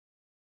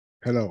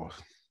Hello.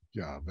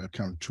 Yeah,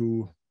 welcome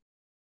to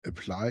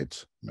Applied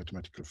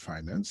Mathematical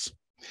Finance.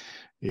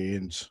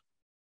 And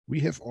we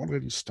have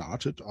already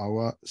started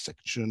our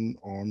section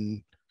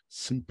on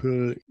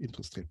simple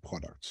interest rate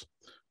products.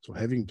 So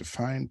having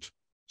defined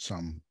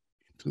some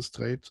interest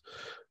rate,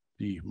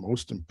 the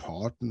most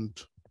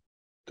important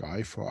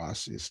guy for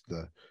us is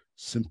the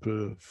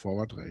simple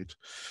forward rate.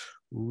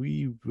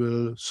 We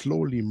will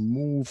slowly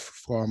move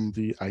from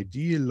the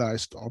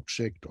idealized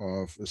object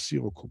of a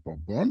zero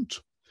coupon bond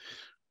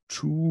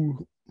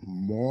to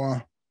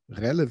more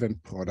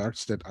relevant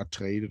products that are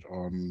traded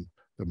on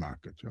the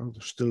market.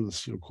 Still, the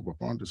zero coupon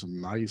bond is a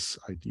nice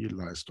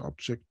idealized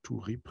object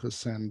to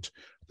represent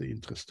the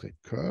interest rate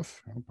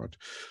curve, but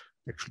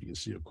actually a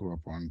zero coupon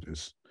bond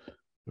is,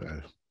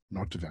 well,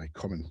 not a very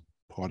common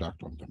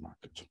product on the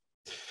market.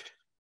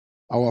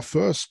 Our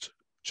first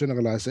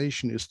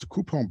generalization is the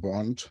coupon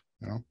bond.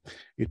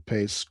 It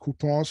pays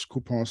coupons.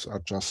 Coupons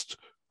are just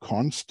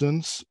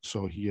constants.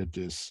 So here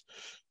this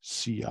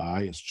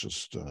CI is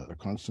just a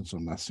constant, so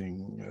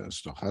nothing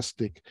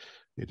stochastic.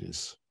 It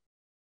is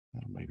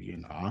maybe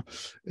in R.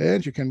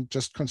 And you can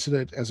just consider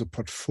it as a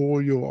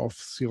portfolio of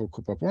zero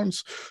coupon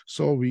bonds.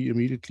 So we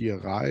immediately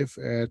arrive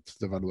at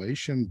the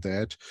valuation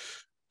that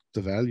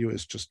the value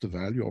is just the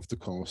value of the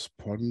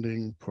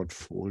corresponding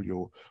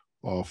portfolio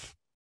of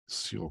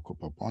zero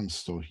coupon bonds.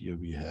 So here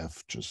we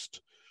have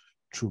just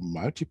to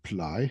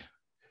multiply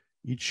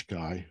each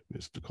guy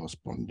with the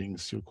corresponding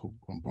zero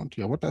coupon bond.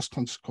 Yeah, what does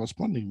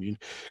corresponding mean?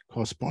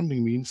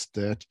 Corresponding means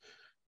that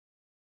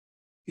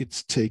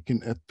it's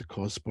taken at the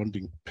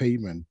corresponding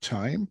payment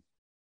time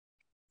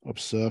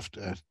observed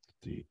at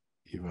the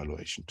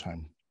evaluation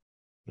time,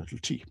 little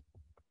t.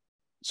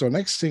 So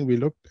next thing we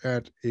looked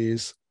at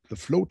is the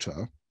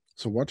floater.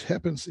 So what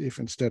happens if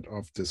instead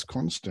of this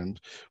constant,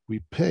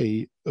 we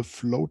pay a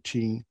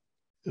floating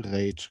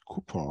rate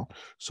coupon?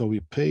 So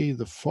we pay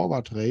the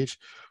forward rate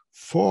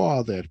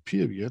for that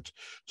period.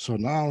 So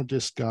now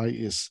this guy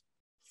is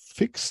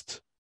fixed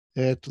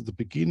at the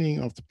beginning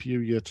of the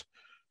period.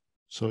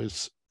 So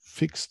it's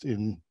fixed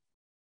in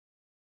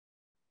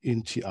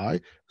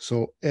TI.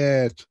 So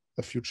at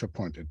a future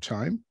point in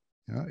time,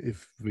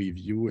 if we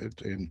view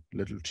it in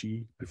little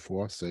t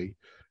before, say,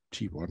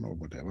 T1 or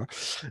whatever.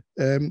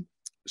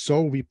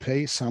 So we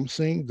pay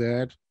something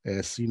that,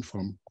 as seen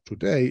from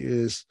today,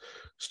 is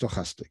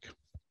stochastic.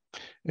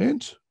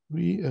 And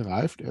we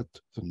arrived at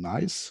the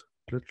nice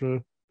little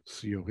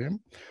theorem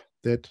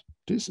that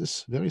this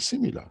is very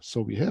similar.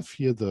 So we have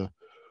here the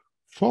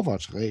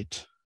forward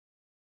rate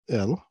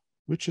L,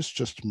 which is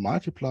just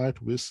multiplied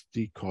with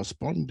the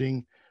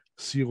corresponding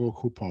zero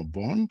coupon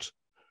bond,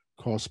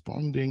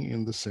 corresponding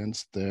in the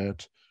sense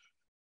that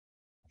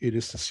it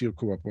is the zero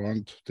coupon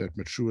bond that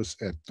matures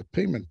at the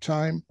payment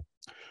time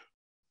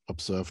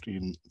observed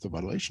in the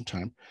valuation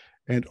time.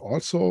 And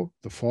also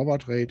the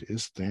forward rate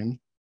is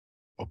then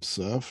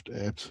observed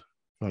at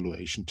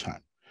valuation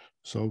time.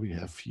 So we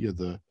have here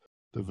the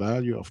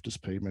value of this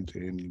payment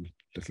in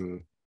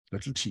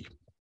little t.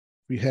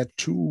 We had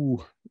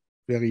two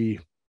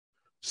very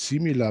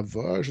similar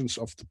versions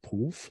of the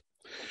proof.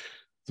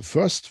 The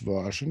first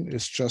version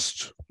is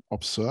just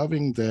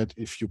observing that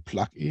if you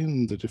plug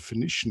in the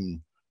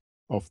definition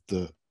of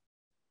the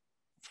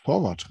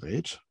forward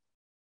rate,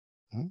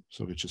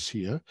 so which is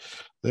here,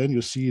 then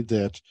you see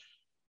that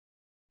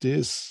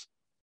this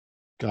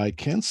guy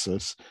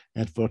cancels,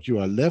 and what you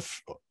are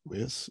left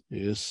with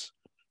is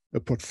a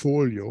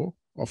portfolio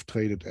of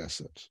traded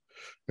assets.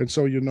 And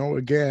so you know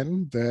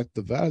again that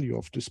the value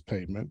of this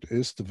payment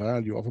is the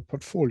value of a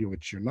portfolio,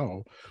 which you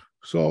know.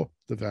 So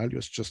the value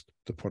is just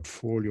the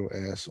portfolio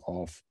as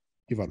of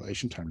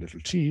evaluation time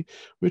little t,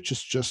 which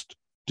is just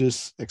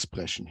this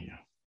expression here.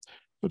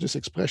 So this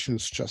expression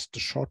is just a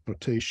short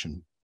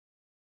notation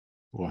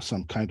or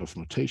some kind of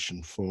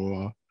notation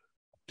for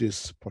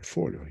this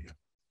portfolio here.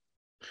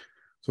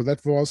 So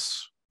that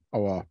was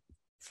our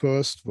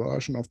first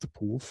version of the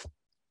proof,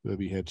 where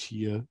we had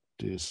here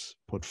this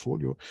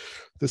portfolio.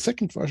 The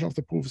second version of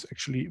the proof is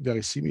actually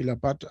very similar,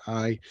 but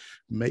I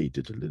made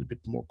it a little bit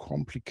more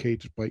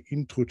complicated by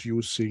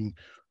introducing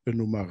a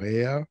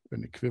numeraire,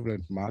 an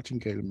equivalent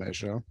martingale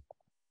measure,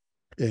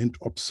 and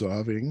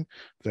observing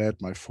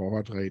that my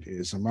forward rate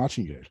is a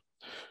martingale.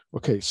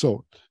 Okay,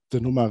 so the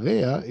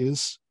numeraire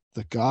is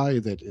the guy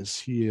that is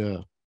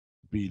here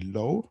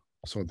below.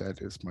 So that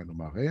is my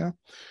numeraire.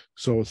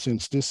 So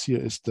since this here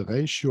is the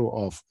ratio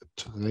of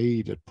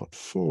traded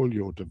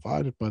portfolio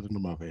divided by the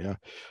numeraire,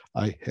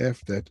 I have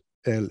that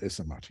L is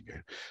a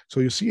martingale. So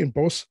you see in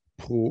both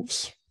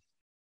proofs,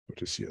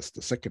 this here is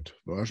the second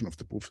version of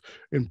the proof,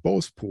 in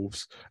both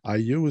proofs, I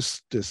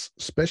use this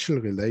special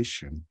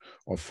relation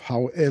of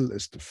how L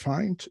is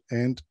defined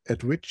and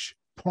at which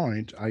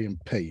point I am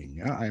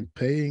paying. I'm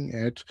paying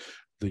at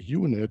the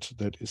unit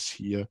that is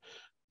here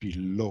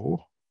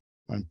below.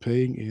 I'm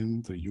paying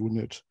in the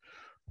unit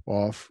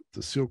of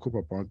the zero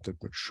coupon bond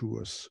that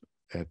matures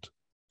at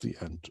the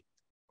end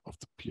of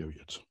the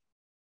period.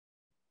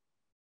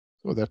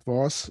 So that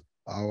was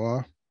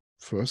our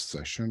first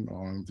session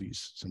on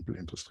these simple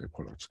interest rate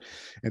products.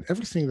 And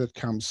everything that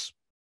comes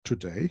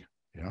today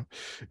yeah,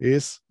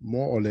 is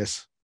more or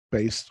less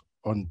based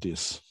on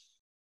this.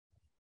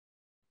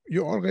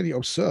 You already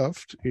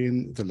observed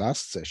in the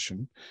last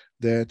session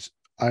that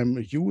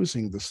I'm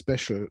using the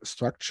special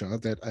structure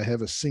that I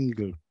have a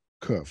single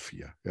curve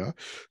here. Yeah,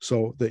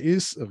 so there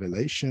is a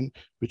relation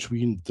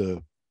between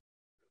the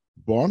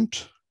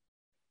bond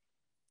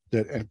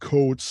that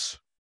encodes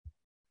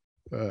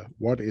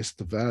what is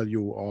the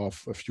value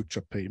of a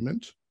future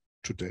payment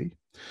today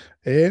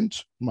and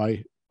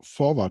my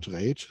forward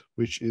rate,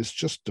 which is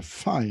just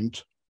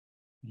defined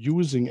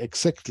using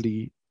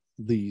exactly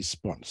these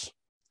bonds.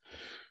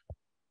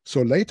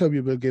 So later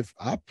we will give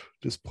up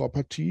this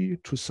property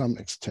to some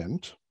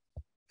extent.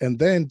 And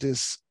then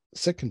this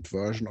second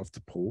version of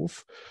the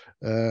proof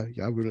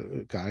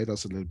will guide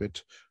us a little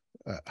bit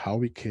how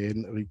we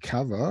can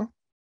recover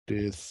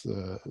this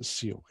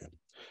theorem.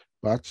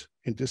 But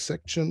in this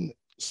section,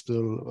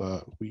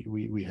 still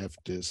we have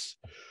this,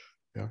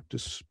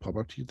 this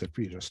property that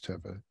we just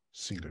have a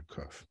single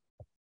curve.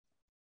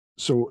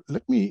 So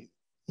let me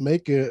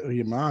make a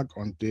remark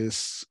on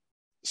this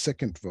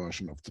second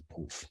version of the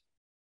proof.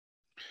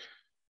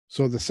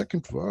 So the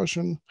second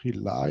version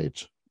relied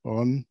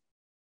on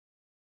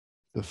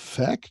the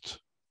fact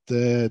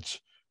that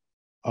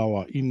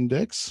our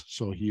index,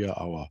 so here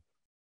our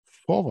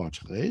forward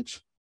rate,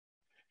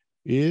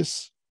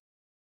 is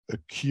a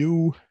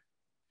Q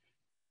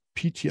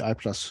PTI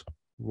plus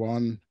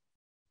 1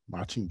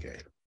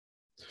 martingale.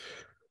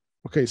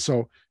 Okay,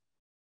 so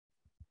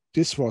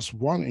this was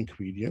one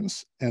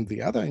ingredient, and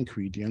the other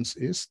ingredient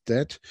is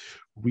that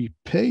we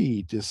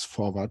pay this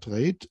forward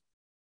rate.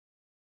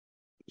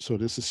 So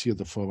this is here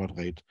the forward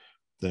rate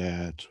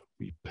that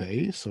we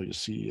pay. So you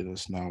see it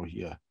is now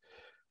here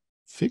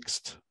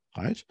fixed,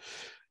 right?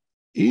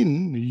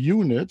 In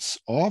units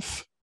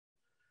of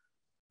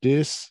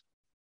this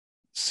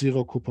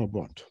zero coupon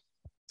bond.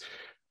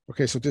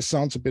 Okay, so this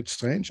sounds a bit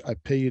strange. I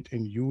pay it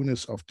in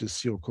units of this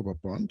zero coupon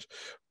bond,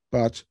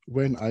 but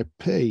when I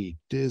pay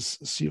this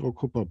zero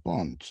coupon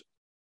bond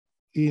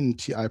in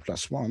TI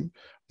plus 1,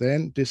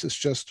 then this is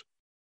just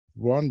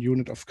 1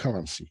 unit of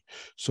currency.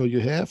 So you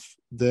have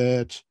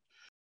that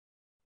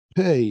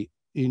pay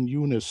in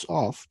units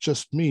of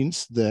just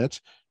means that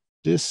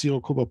this zero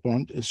coupon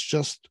bond is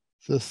just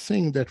the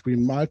thing that we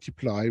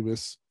multiply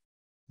with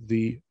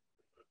the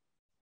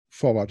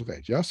forward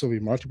rate. Yeah, so we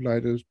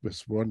multiplied it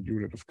with 1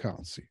 unit of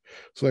currency.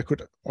 So I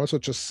could also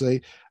just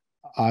say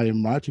I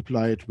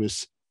multiply it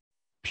with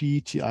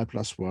PTI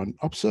plus 1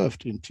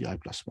 observed in TI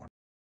plus 1.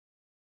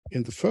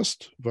 In the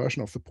first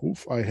version of the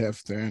proof, I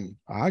have then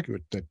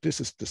argued that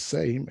this is the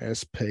same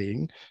as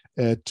paying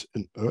at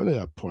an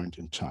earlier point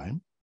in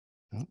time.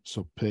 Yeah?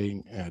 So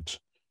paying at,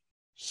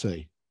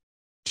 say,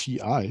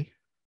 TI,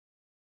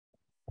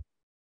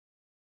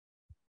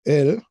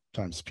 L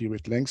times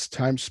period length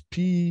times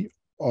P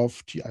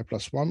of TI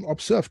plus 1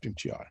 observed in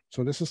TI.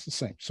 So this is the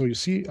same. So you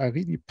see, I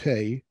really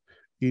pay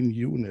in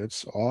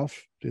units of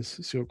this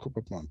zero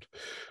coupon bond.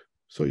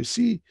 So you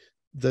see,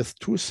 the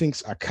two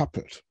things are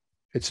coupled.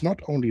 It's not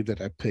only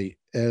that I pay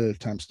L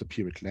times the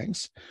period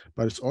length,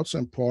 but it's also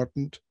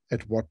important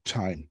at what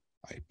time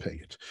I pay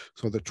it.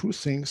 So the two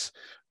things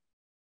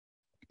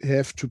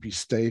have to be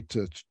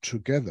stated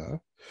together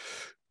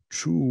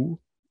to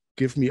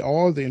give me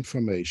all the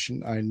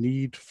information I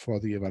need for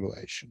the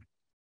evaluation.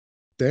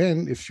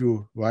 Then if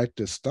you write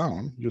this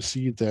down, you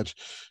see that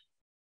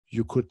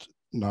you could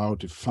now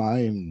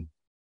define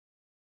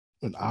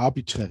an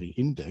arbitrary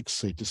index.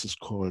 Say this is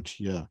called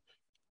here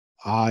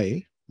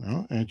I,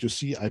 and you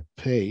see I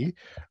pay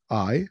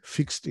I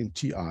fixed in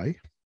TI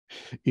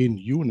in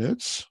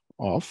units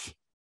of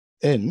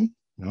N,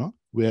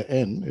 where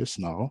N is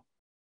now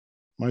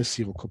my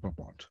zero coupon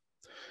bond.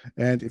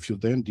 And if you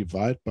then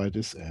divide by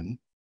this N,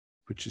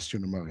 which is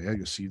your numeraire,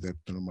 you see that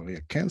the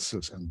numeraire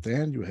cancels, and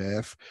then you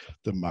have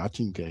the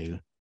martingale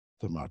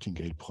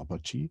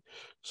property.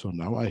 So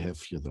now I have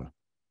here the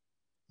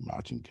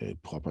martingale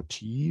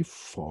property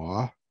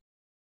for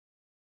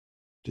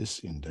this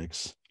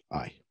index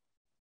I.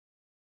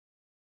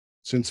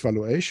 Since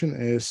valuation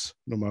is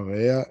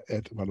numeraire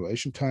at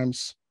valuation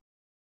times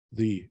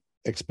the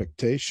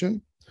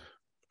expectation,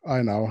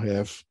 I now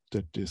have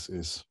that this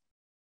is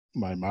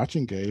my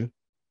martingale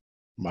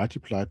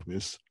multiplied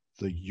with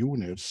the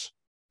units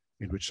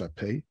in which I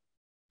pay,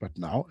 but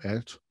now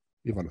at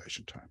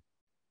evaluation time.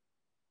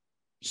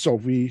 So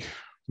we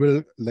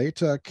will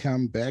later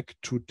come back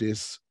to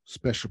this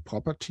special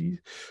property,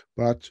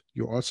 but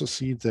you also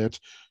see that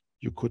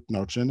you could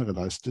now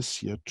generalize this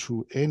here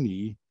to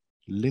any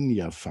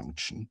linear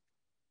function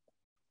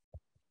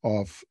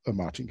of a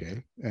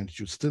martingale, and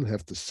you still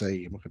have the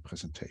same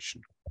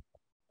representation.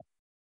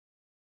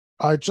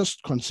 I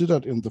just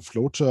considered in the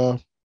floater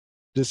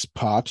this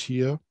part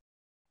here.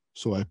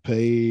 So I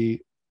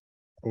pay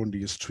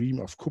only a stream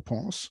of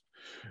coupons.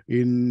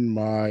 In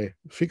my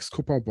fixed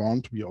coupon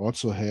bond, we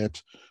also had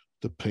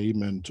the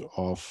payment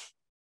of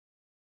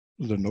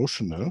the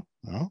notional.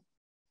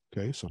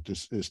 Okay, so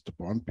this is the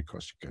bond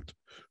because you get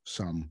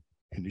some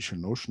initial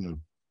notional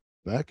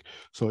back.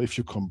 So if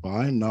you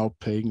combine now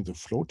paying the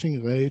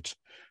floating rate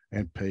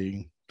and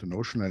paying the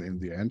notional in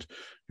the end,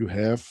 you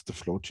have the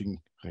floating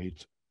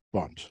rate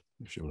bond.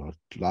 If you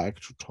would like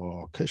to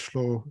draw cash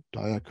flow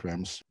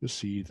diagrams, you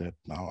see that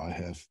now I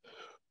have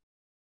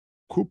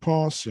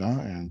coupons,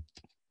 yeah, and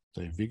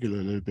they wiggle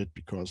a little bit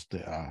because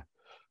they are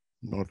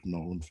not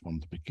known from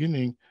the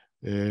beginning.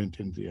 And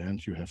in the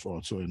end, you have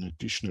also an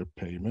additional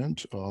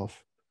payment of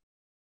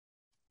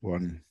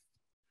 1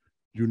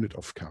 unit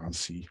of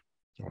currency,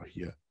 or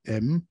here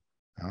M.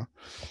 Yeah.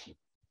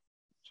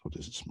 So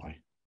this is my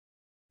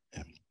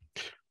M.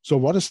 So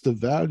what is the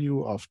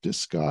value of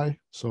this guy?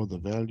 So the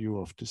value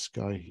of this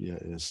guy here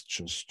is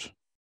just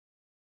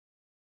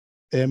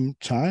M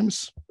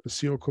times the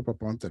zero coupon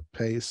bond that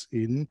pays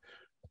in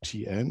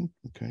Tn.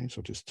 Okay,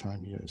 so this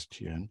time here is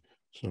Tn.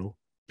 So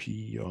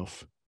P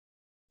of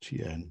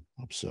Tn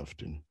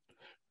observed in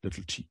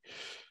little t.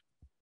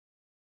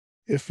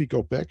 If we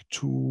go back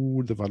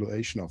to the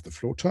valuation of the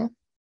floater,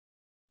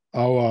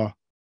 our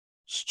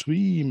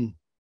stream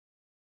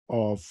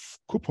of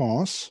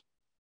coupons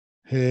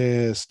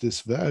has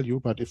this value,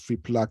 but if we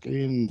plug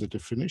in the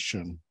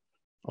definition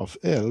of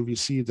L, we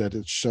see that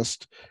it's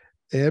just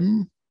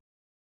M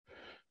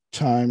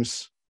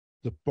times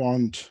the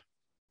bond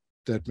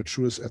that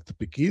matures at the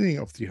beginning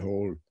of the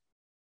whole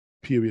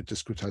period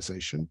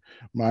discretization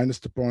minus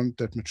the bond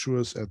that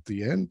matures at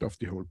the end of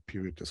the whole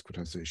period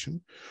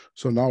discretization.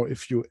 So now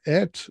if you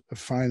add a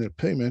final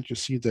payment, you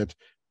see that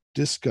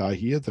this guy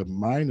here, the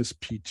minus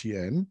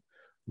PTN,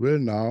 will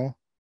now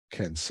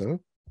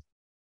cancel.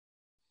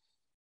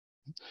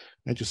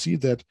 And you see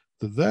that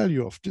the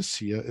value of this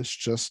here is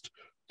just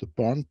the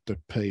bond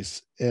that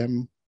pays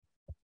M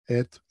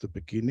at the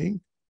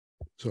beginning,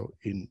 so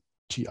in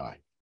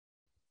TI.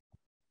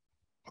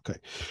 Okay,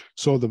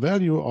 so the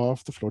value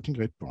of the floating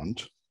rate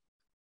bond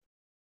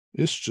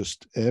is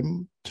just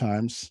M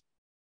times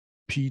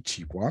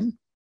PT1,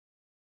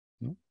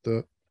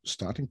 the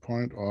starting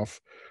point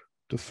of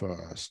the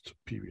first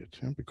period,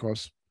 yeah,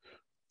 because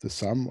the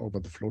sum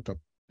over the floater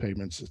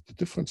payments is the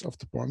difference of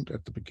the bond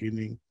at the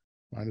beginning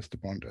minus the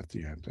bond at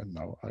the end. And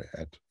now I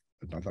add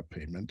another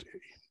payment in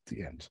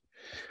the end.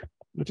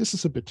 But this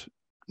is a bit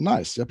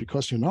nice, yeah,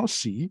 because you now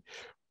see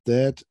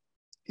that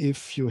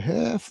if you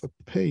have a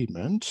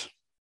payment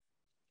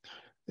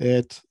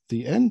at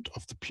the end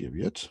of the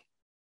period,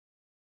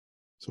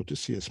 so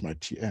this here is my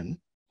Tn,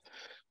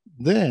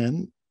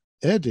 then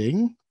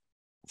adding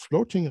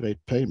floating rate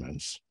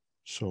payments,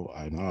 so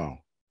I now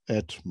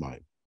add my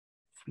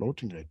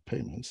floating rate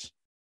payments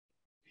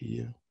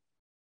here,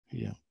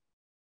 here,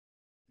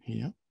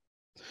 here,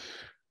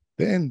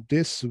 then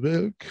this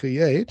will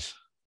create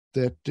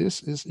that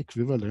this is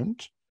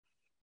equivalent,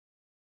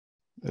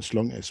 as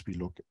long as we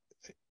look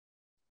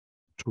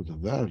to the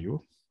value,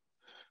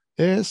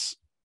 as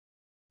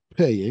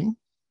paying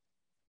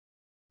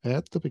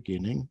at the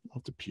beginning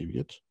of the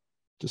period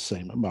the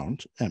same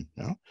amount, M.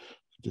 Yeah?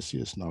 So this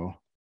here is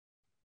now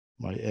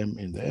my M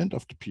in the end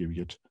of the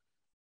period,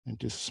 and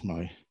this is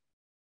my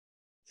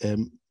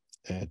M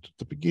at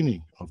the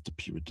beginning of the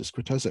period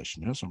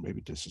discretization. Yeah? So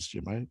maybe this is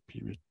here my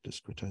period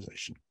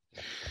discretization.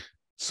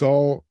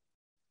 So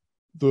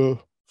the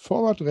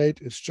forward rate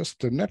is just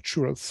the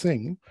natural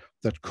thing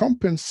that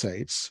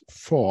compensates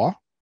for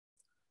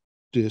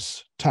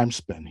this time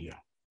span here.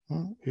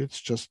 It's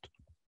just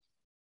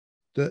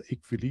the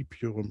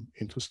equilibrium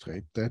interest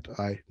rate that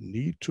I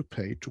need to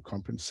pay to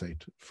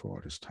compensate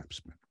for this time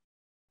span.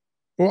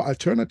 Or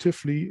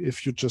alternatively,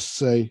 if you just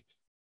say,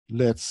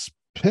 let's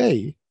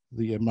pay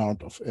the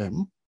amount of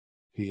M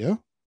here,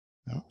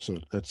 yeah, so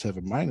let's have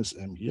a minus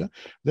M here,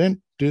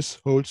 then this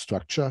whole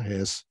structure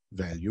has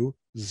value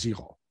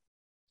 0,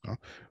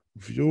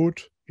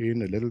 viewed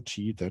in a little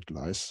t that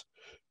lies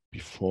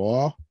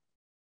before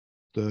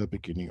the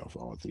beginning of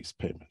all these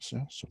payments.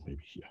 Yeah? So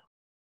maybe here.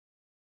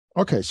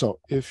 Okay, so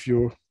if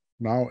you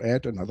now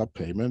add another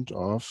payment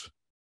of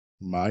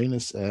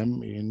minus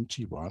M in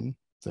T1,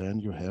 then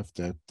you have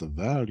that the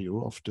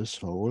value of this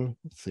whole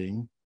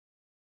thing,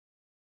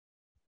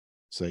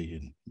 say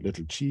in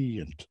little t,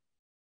 and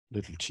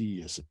little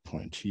t is a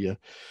point here,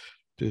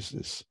 this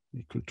is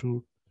equal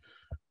to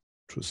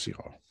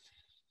 0.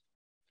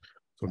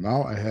 So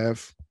now I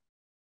have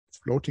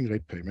floating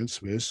rate payments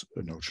with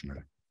a notional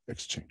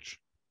exchange.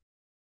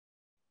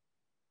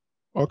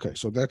 Okay,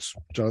 so that's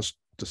just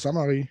the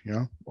summary,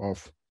 yeah,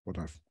 of what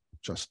I've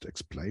just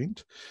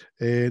explained.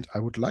 And I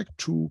would like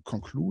to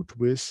conclude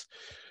with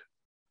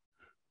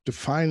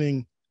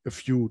defining a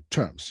few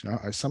terms. Yeah,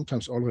 I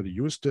sometimes already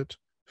used it,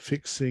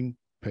 fixing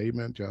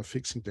payment, yeah,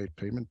 fixing date,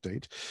 payment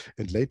date.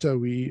 And later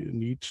we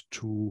need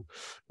to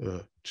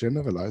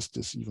generalize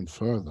this even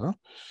further.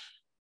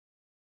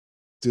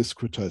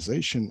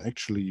 Discretization,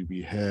 actually,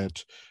 we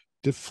had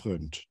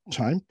different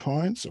time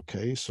points.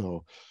 Okay,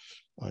 so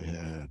I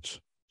had,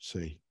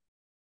 say,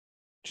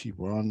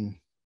 T1,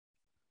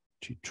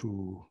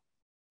 T2,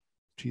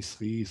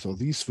 T3. So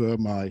these were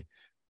my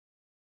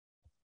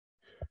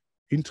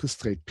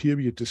interest rate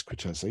period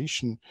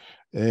discretization.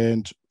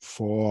 And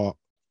for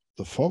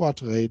the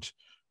forward rate,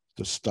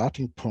 the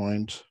starting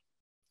point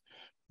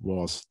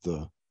was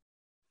the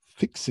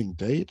fixing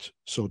date.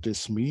 So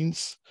this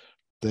means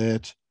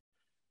that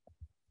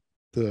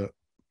the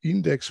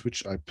index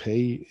which I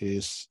pay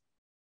is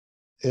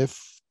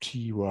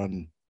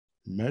ft1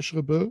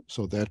 measurable.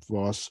 So that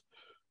was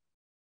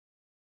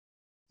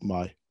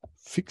my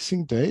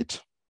fixing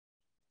date.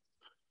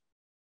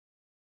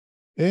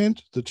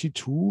 And the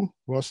T2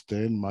 was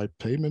then my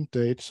payment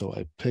date. So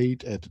I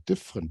paid at a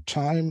different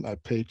time. I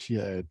paid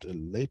here at a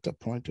later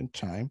point in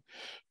time.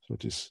 So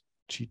this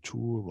T2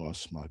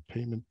 was my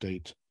payment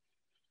date.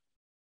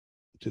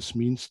 This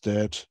means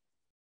that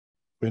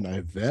when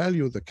I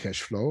value the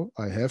cash flow,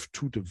 I have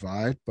to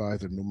divide by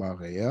the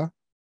numeraire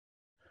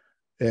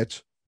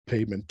at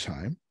payment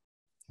time.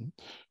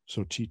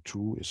 So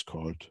T2 is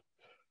called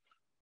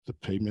the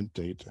payment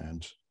date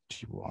and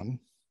T1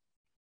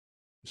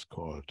 is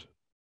called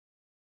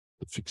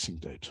the fixing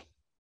date.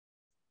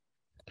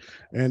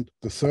 And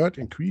the third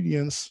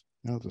ingredients,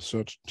 the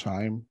third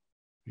time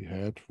we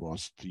had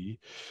was the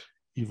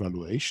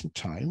evaluation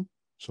time.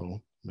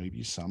 So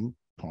maybe some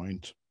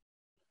point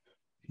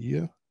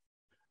here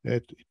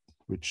at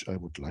which I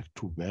would like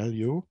to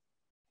value.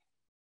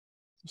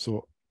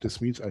 So this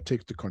means I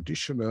take the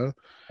conditional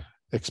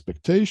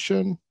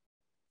expectation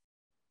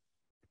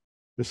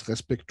with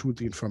respect to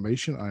the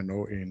information I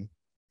know in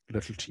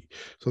little t.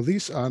 So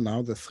these are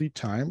now the 3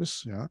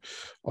 times. Yeah.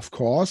 Of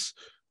course,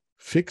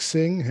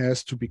 fixing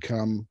has to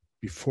become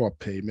before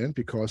payment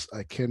because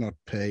I cannot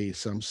pay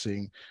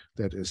something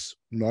that is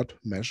not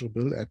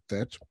measurable at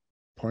that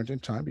point in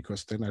time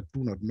because then I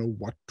do not know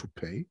what to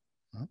pay.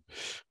 Yeah.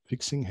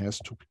 Fixing has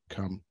to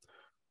come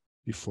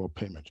before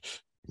payment.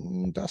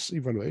 Does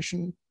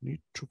evaluation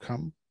need to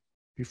come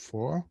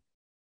before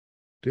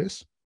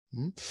this?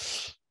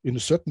 In a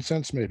certain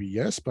sense, maybe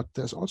yes, but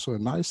there's also a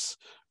nice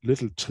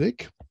little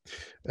trick.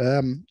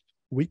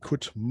 We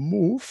could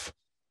move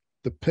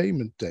the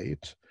payment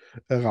date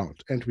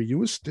around, and we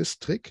use this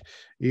trick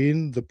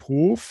in the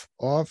proof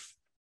of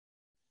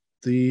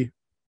the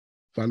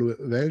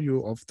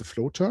value of the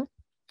floater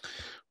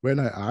when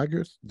I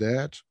argued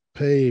that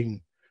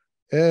paying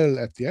L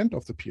at the end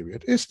of the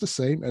period is the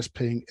same as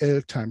paying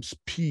L times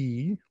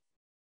P,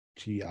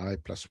 Ti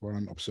plus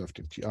 1 observed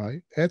in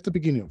Ti, at the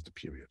beginning of the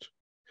period.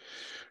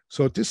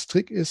 So this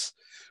trick is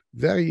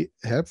very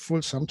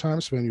helpful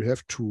sometimes when you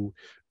have to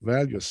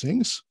value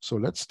things. So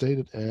let's state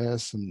it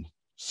as a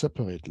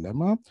separate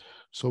lemma.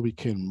 So we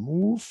can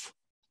move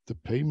the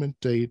payment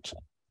date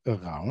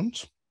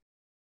around.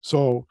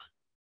 So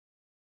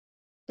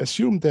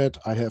assume that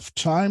I have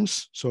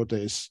times. So there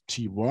is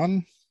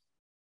T1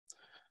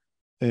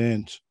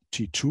 and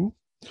T2.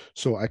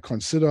 So I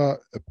consider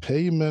a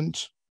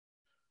payment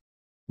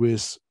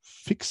with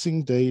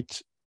fixing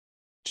date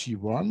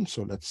T1.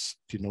 So let's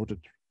denote it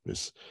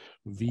with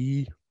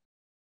V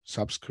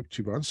subscript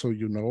T1. So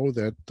you know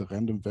that the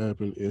random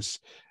variable is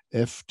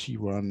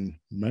ft1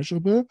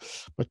 measurable,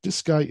 but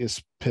this guy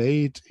is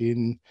paid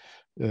in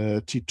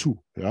T2.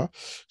 Yeah.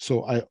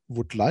 So I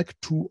would like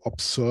to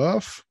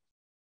observe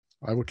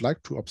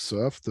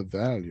the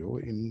value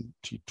in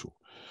T2.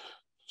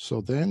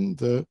 So then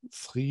the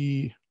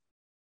 3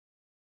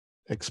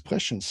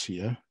 expressions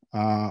here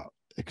are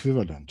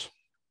equivalent.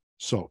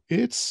 So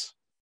it's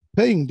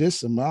paying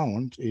this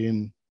amount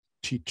in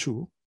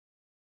T2.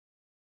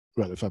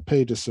 Well, if I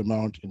pay this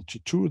amount in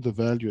T2, the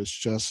value is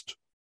just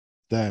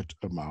that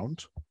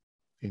amount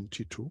in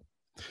T2.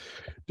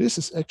 This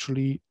is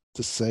actually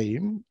the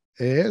same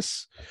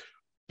as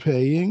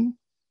paying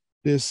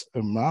this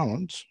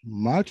amount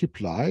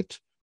multiplied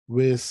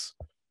with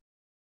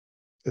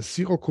a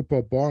 0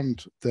 coupon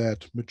bond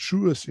that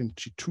matures in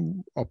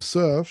T2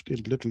 observed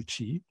in little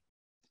t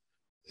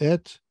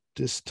at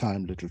this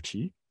time little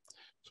t.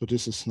 So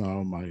this is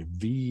now my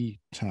V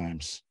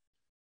times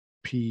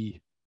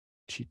P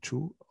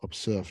T2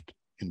 observed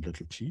in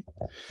little t.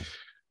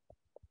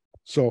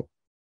 So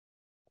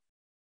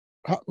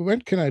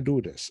when can I do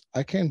this?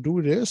 I can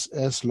do this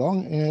as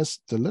long as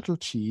the little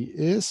t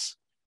is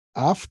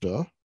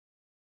after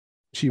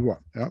T1,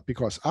 yeah?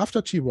 Because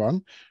after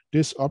T1,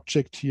 this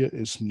object here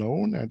is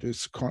known and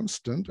is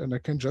constant, and I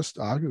can just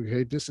argue,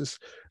 hey, this is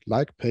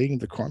like paying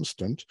the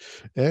constant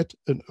at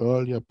an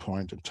earlier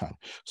point in time.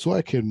 So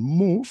I can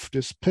move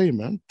this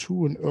payment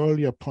to an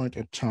earlier point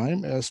in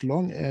time as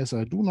long as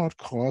I do not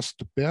cross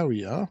the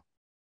barrier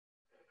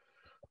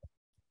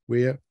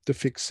where the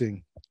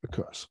fixing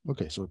occurs.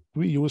 Okay, so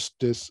we use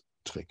this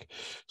trick.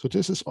 So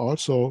this is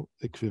also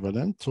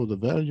equivalent. So the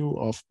value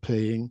of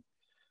paying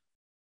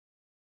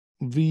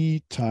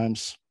V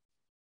times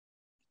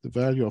the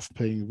value of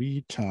paying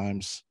V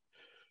times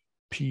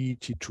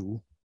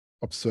PT2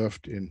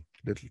 observed in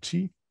little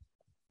t,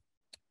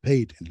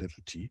 paid in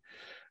little t,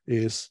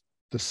 is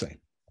the same.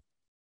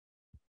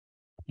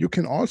 You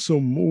can also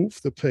move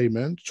the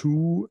payment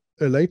to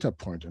a later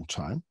point in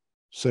time.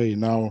 Say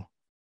now,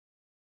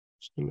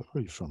 still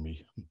early for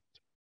me.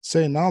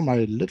 Say now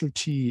my little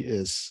t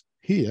is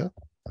here.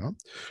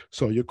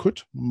 So you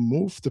could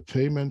move the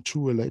payment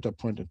to a later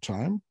point in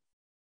time.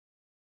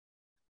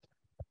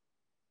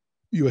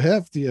 You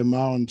have the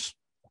amount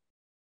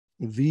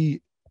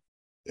V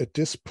at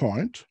this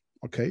point,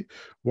 okay,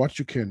 what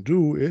you can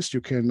do is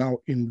you can now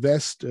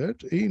invest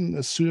it in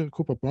a zero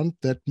coupon bond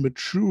that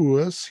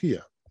matures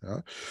here.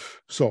 Yeah.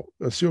 So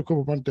a zero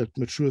coupon bond that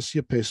matures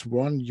here, pays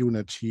 1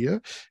 unit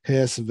here,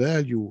 has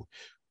value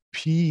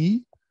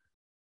P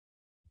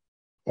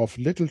of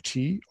little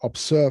t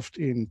observed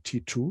in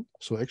T2.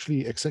 So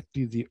actually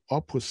exactly the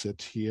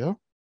opposite here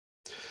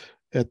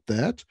at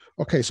that.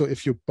 Okay, so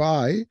if you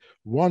buy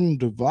 1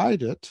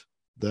 divided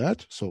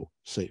that, so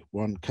say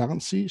 1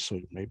 currency, so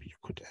maybe you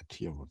could add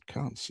here 1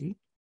 currency.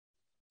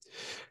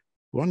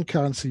 1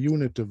 currency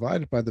unit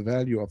divided by the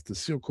value of the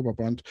zero coupon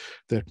bond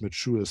that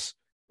matures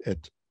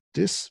at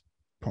this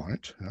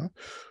point, yeah,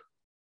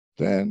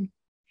 then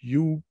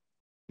you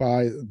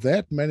buy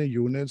that many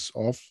units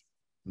of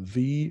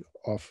V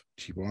of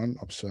T1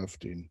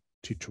 observed in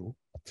T2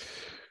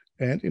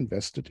 and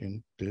invested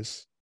in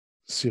this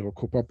zero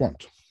coupon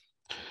bond.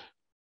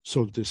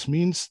 So this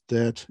means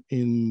that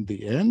in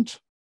the end,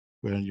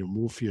 when you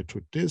move here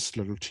to this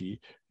little t,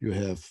 you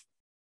have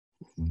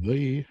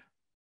V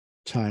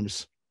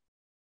times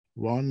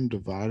 1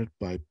 divided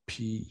by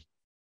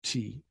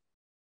PT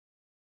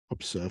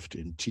observed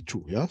in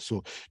T2. Yeah,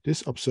 so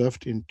this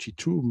observed in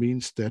T2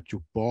 means that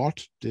you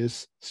bought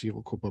this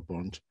zero coupon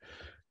bond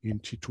in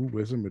T2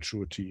 with a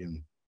maturity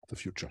in the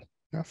future.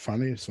 Yeah,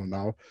 funny. So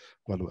now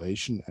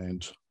valuation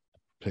and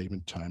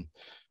payment time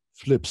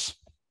flips.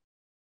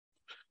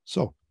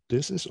 So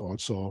this is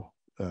also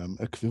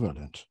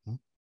equivalent.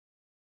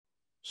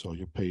 So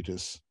you pay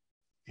this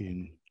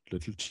in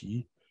little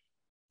t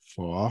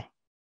for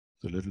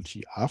the little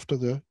t after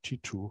the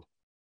T2,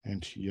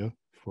 and here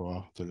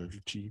for the little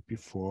t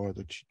before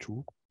the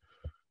T2,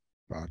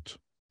 but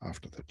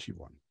after the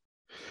T1.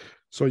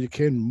 So you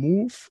can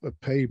move a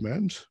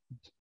payment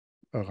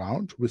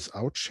around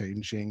without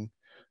changing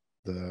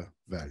the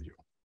value.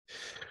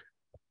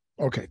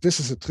 Okay,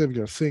 this is a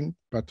trivial thing,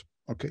 but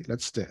okay,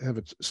 let's have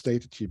it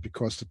stated here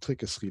because the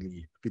trick is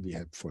really, really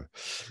helpful.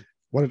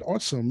 What it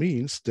also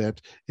means that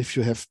if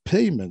you have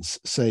payments,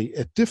 say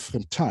at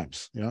different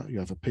times, yeah, you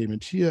have a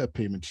payment here, a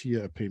payment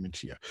here, a payment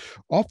here.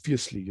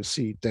 Obviously, you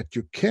see that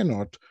you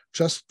cannot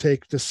just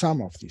take the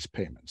sum of these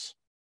payments,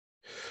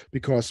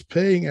 because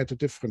paying at a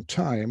different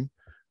time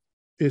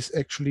is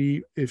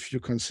actually, if you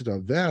consider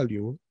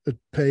value,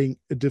 paying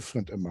a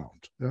different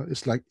amount. Yeah?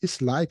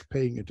 It's like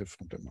paying a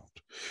different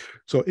amount.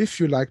 So if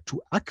you like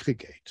to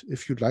aggregate,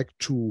 if you like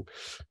to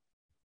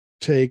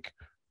take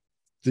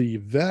the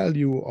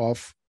value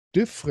of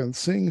different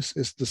things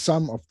is the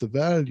sum of the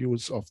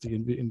values of the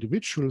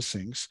individual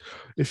things.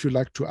 If you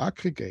like to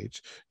aggregate,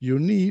 you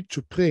need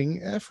to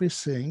bring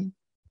everything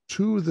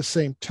to the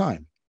same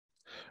time,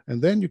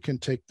 and then you can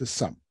take the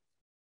sum.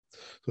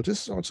 So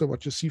this is also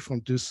what you see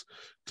from this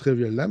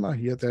trivial lemma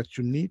here, that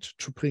you need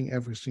to bring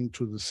everything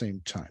to the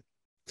same time.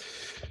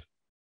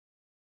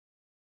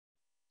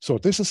 So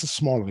this is a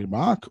small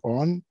remark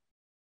on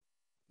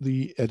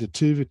the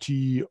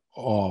additivity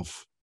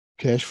of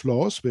cash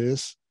flows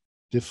with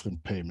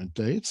different payment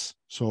dates.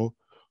 So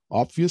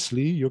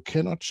obviously you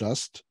cannot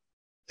just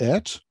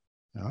add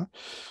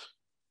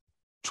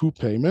 2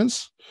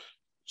 payments.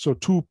 So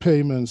 2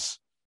 payments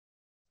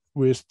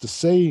with the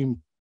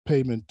same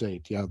payment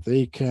date, yeah,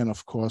 they can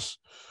of course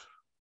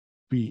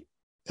be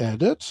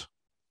added,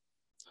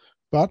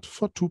 but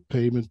for 2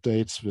 payment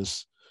dates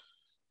with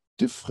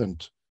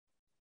different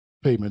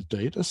payment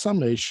date, a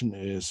summation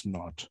is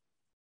not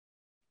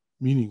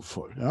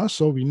meaningful. Yeah?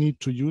 So we need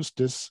to use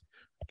this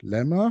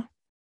lemma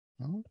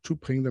to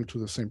bring them to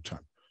the same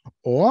time.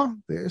 Or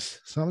there is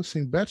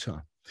something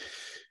better.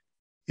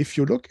 If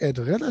you look at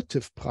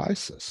relative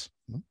prices,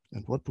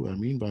 and what do I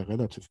mean by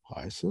relative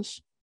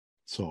prices?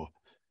 So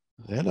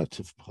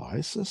relative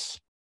prices.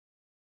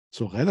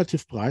 So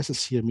relative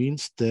prices here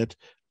means that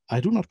I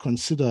do not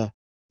consider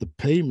the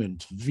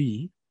payment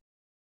V,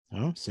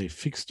 say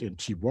fixed in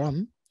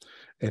T1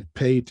 and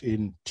paid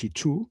in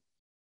T2.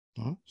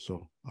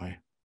 So I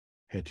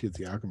had here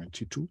the argument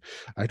T2.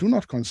 I do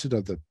not consider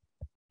the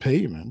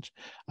payment.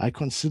 I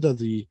consider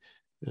the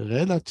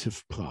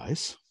relative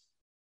price.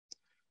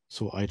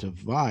 So I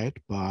divide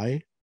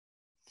by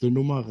the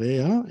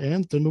numeraire,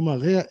 and the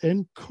numeraire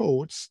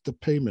encodes the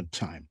payment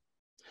time.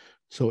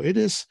 So it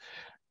is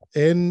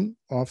N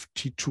of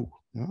T2.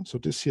 Yeah? So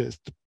this here is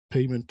the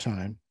payment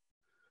time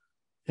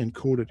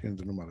encoded in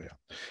the numeraire.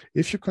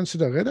 If you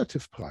consider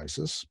relative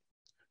prices,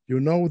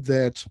 you know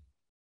that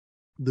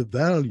the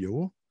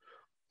value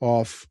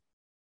of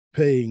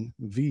paying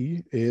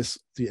V is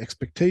the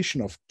expectation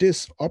of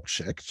this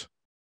object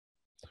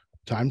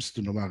times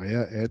the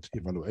numeraire at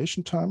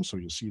evaluation time. So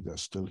you see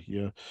there's still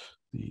here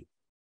the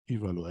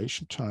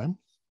evaluation time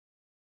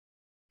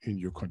in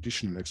your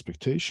conditional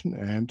expectation,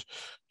 and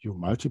you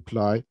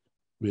multiply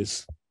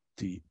with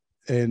the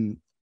N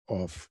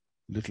of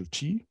little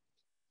t,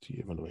 the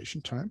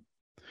evaluation time.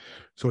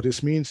 So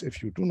this means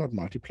if you do not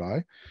multiply,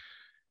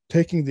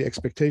 taking the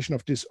expectation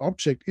of this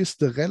object is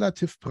the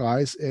relative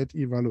price at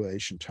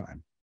evaluation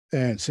time.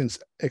 And since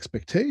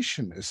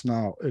expectation is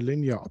now a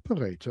linear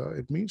operator,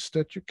 it means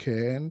that you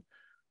can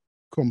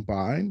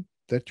combine,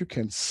 that you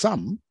can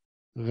sum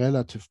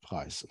relative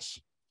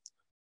prices.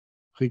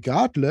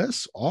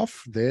 regardless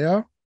of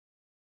their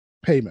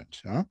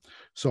payment. Yeah?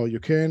 So you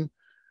can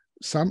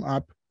sum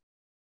up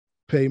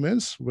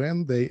payments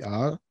when they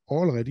are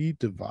already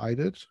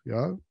divided,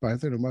 yeah, by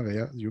the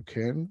numeraire. You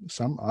can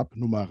sum up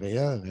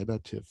numeraire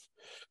relative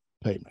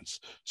payments.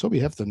 So we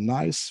have the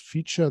nice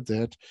feature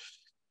that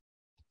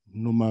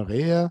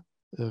numeraire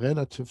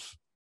relative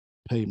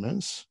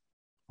payments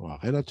or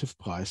relative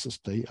prices,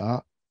 they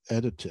are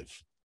additive.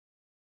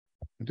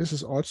 And this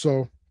is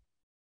also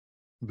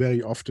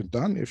very often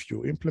done. If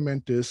you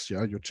implement this,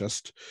 yeah, you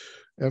just,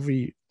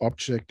 every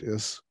object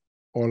is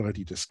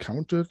already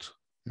discounted,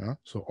 yeah,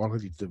 so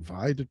already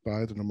divided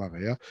by the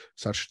numeraire,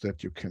 such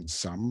that you can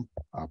sum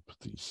up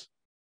these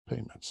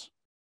payments.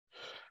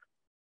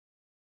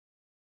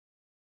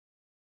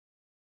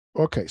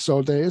 Okay,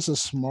 so there is a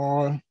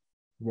small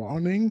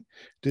warning.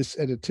 This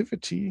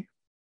additivity,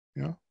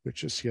 yeah,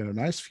 which is here a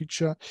nice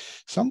feature,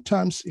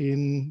 sometimes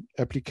in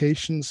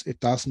applications it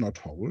does not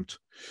hold.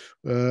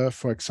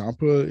 For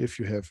example, if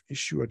you have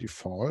issue or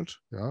default,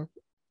 yeah,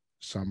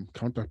 some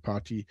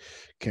counterparty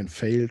can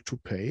fail to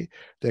pay.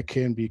 There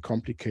can be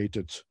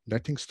complicated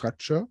netting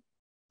structures.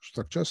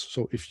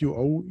 So if you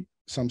owe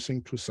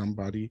something to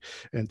somebody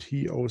and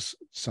he owes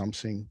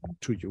something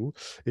to you,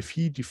 if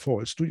he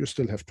defaults, do you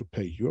still have to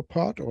pay your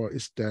part, or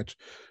is that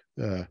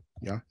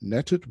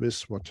netted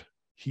with what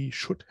he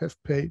should have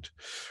paid?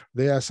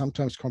 There are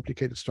sometimes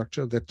complicated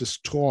structures that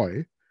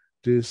destroy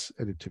this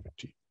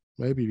additivity.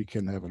 Maybe we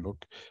can have a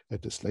look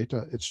at this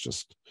later. It's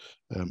just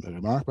a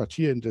remark, but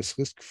here in this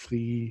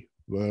risk-free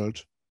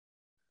world,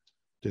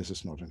 this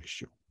is not an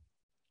issue.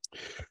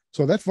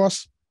 So that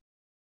was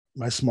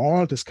my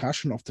small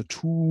discussion of the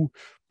two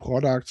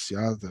products,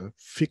 yeah, the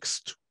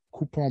fixed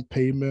coupon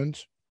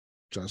payment,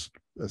 just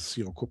a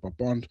zero coupon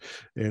bond,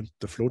 and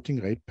the floating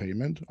rate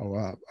payment,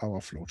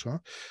 our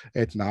floater.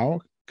 And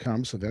now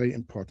comes a very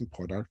important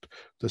product,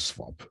 the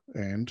swap.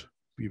 And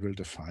we will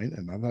define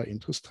another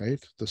interest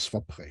rate, the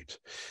swap rate.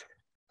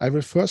 I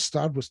will first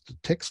start with the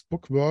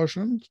textbook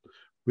version,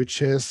 which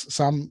has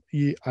some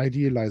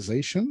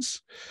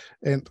idealizations.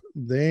 And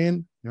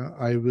then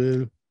I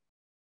will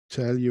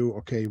tell you,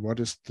 okay, what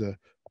is the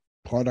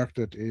product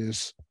that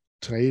is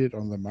traded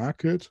on the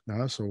market?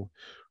 So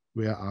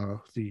where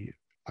are the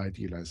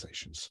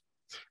idealizations?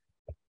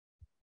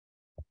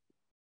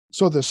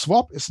 So the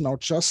swap is now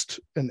just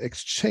an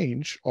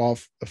exchange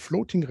of a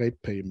floating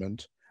rate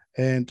payment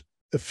and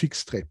a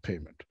fixed rate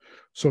payment.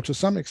 So to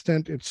some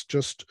extent, it's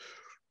just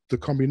the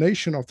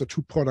combination of the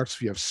two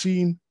products we have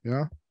seen,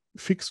 yeah,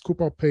 fixed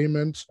coupon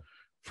payments,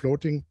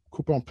 floating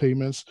coupon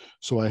payments.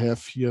 So I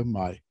have here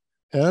my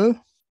L,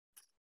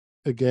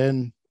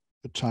 again,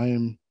 a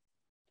time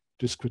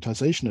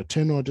discretization, a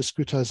tenor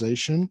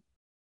discretization.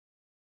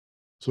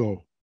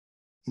 So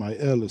my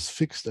L is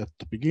fixed at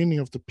the beginning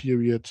of the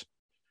period,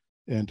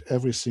 and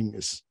everything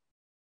is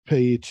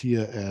paid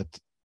here at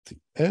the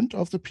end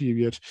of the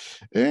period.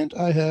 And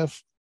I have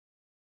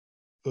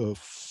a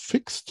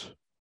fixed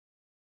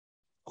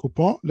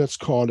coupon, let's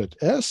call it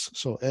S.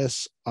 So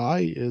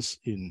SI is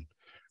in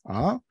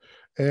R.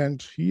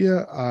 And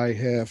here I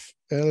have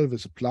L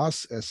with a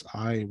plus,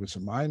 SI with a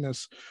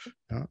minus.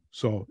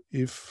 So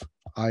if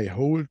I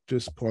hold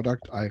this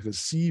product, I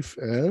receive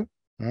L.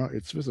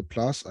 It's with a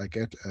plus, I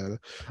get L.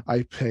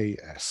 I pay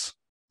S.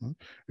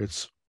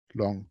 It's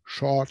long,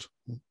 short.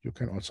 You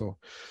can also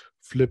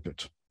flip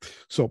it.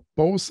 So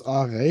both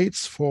are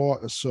rates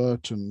for a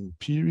certain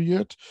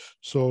period.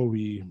 So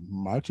we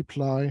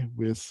multiply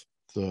with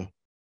the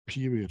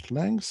period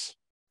length,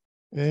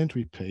 and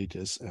we pay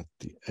this at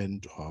the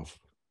end of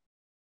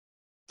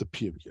the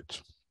period.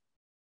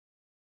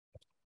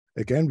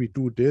 Again, we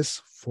do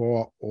this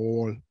for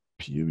all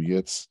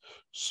periods.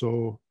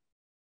 So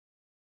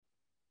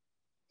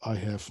I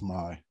have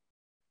my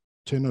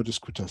tenor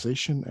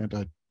discretization, and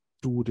I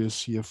do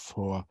this here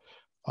for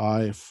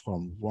I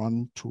from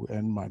 1 to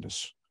n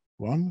minus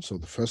 1. So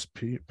the first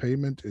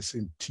payment is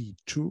in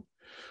T2.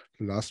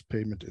 The last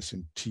payment is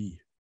in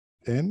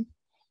Tn.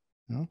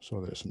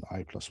 So there's an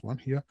I plus 1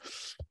 here.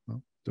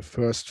 The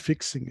first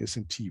fixing is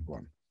in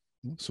T1.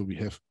 So we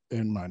have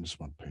n minus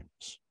 1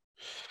 payments.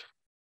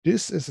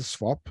 This is a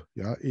swap.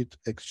 It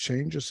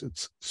exchanges,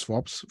 it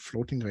swaps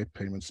floating rate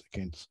payments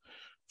against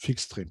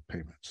fixed rate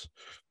payments.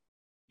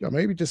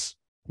 Maybe this,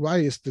 why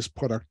is this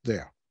product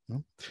there?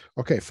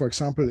 Okay, for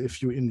example,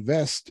 if you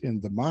invest in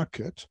the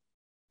market,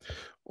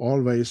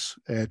 always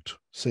at,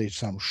 say,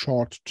 some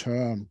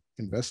short-term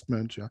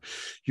investment,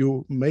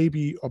 you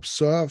maybe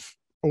observe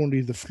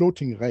only the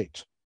floating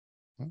rate.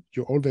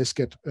 You always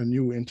get a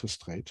new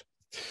interest rate.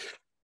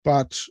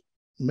 But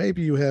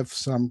maybe you have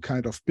some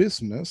kind of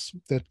business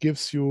that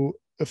gives you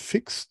a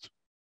fixed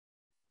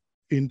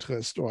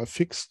interest or a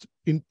fixed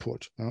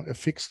input, a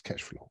fixed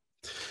cash flow.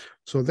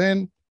 So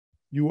then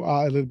you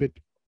are a little bit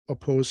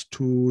exposed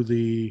to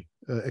the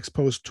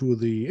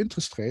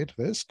interest rate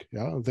risk,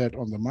 that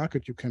on the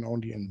market you can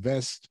only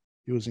invest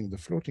using the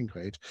floating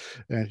rate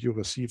and you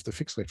receive the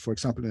fixed rate. For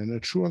example, an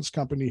insurance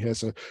company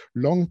has a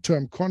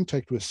long-term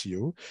contract with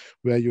you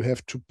where you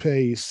have to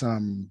pay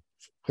some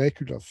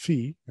regular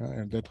fee,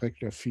 and that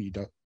regular fee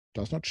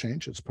does not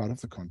change. It's part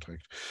of the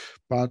contract,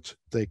 but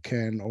they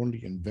can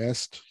only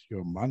invest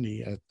your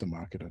money at the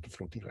market at a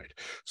floating rate.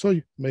 So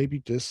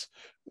maybe this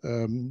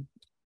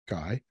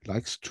guy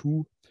likes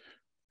to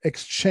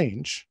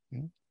exchange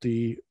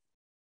the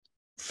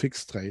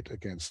fixed rate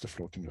against the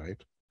floating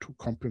rate to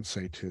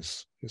compensate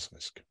his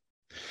risk.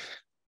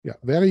 Yeah,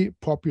 very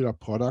popular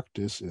product.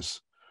 This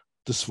is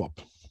the swap.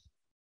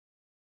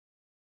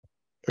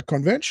 A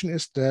convention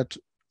is that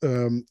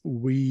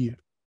we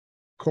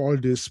call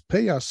this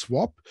payer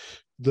swap.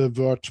 The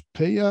word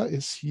payer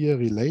is here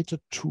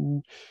related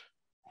to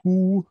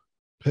who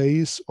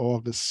pays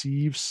or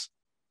receives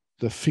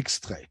the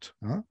fixed rate.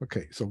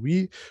 Okay, so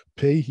we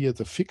pay here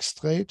the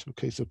fixed rate.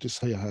 Okay, so this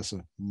here has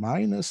a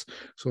minus.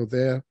 So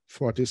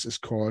therefore, this is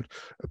called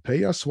a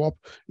payer swap.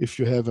 If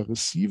you have a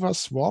receiver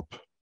swap,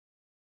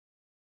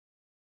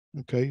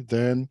 okay,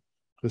 then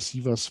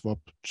receiver swap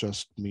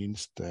just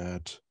means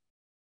that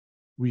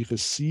we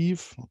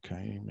receive,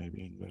 okay,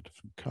 maybe in a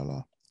different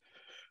color.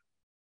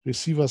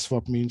 Receiver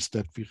swap means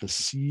that we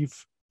receive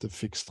the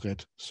fixed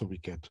rate, so we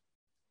get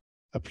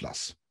a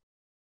plus.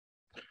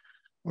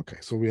 Okay,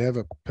 so we have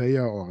a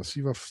payer or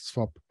receiver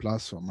swap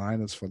plus or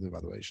minus for the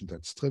valuation.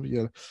 That's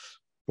trivial.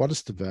 What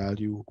is the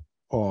value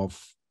of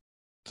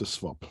the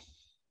swap?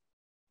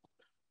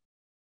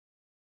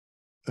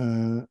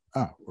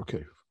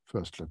 Okay.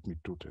 First, let me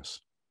do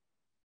this.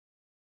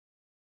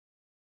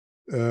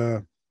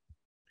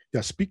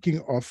 Yeah,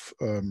 speaking of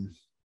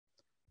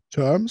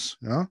terms,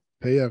 yeah,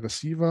 payer,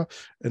 receiver,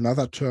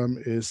 another term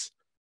is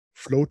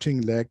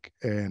floating leg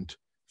and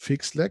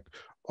fixed leg.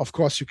 Of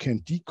course, you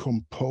can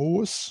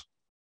decompose.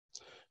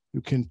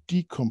 You can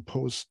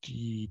decompose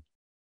the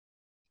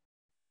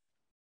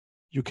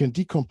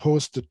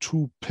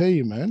two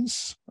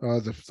payments,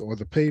 or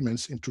the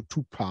payments into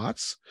two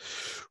parts.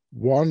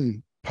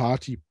 One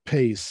party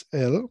pays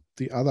L,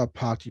 the other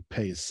party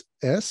pays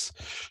S.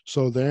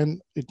 So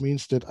then it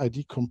means that I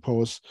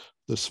decompose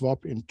the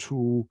swap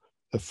into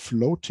a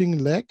floating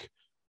leg.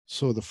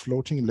 So the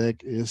floating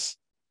leg is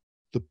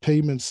the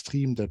payment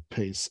stream that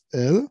pays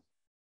L,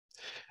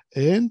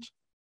 and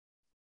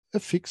a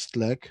fixed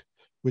leg,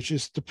 which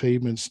is the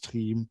payment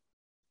stream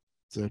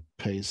that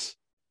pays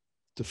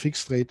the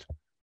fixed rate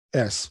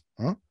S,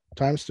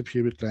 times the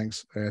period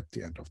length at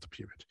the end of the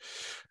period.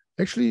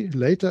 Actually,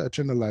 later a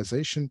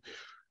generalization,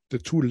 the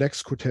two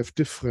legs could have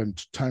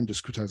different time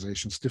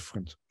discretizations,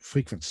 different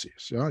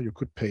frequencies. Yeah, you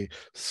could pay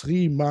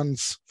 3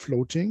 months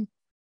floating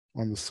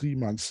on the 3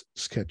 months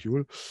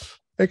schedule,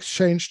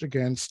 exchanged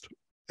against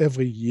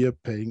every year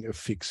paying a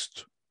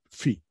fixed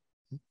fee.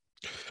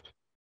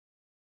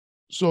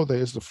 So there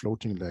is the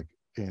floating leg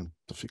and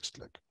the fixed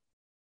leg.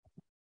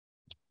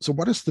 So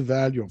what is the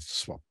value of the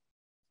swap?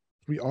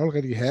 We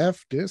already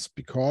have this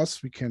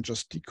because we can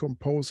just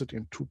decompose it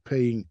into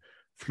paying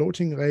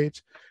floating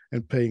rate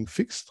and paying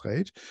fixed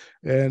rate.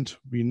 And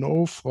we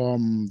know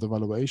from the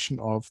valuation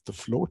of the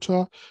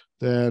floater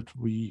that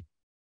we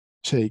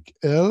take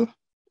L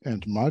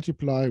and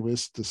multiply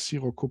with the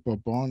zero coupon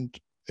bond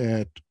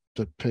at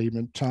the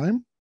payment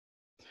time,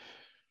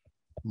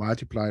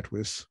 multiplied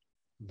with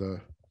the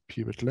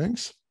period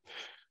length.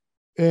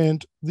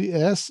 And the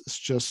S is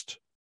just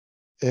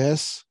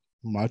S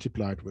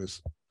multiplied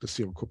with the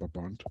zero coupon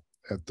bond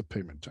at the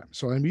payment time.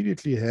 So I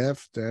immediately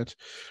have that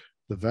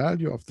the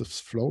value of this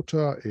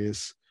floater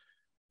is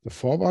the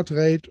forward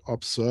rate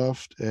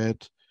observed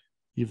at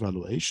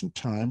evaluation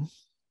time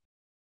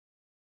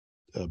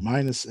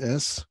minus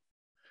S,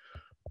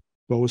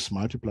 both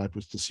multiplied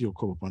with the zero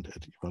coupon bond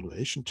at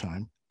evaluation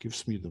time,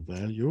 gives me the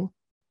value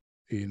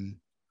in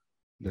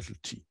little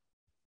t.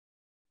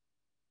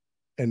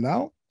 And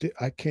now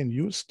I can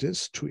use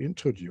this to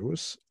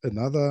introduce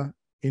another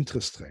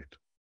interest rate.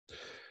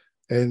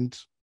 And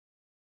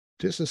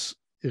this is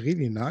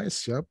really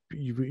nice. Yeah,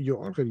 you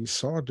already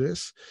saw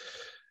this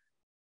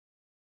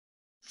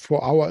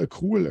for our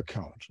accrual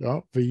account. Yeah,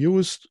 we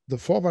used the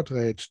forward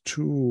rate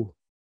to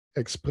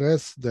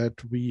express that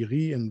we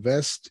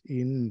reinvest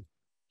in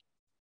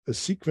a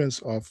sequence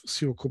of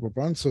zero coupon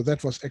bonds. So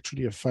that was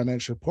actually a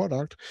financial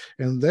product.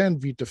 And then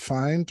we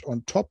defined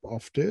on top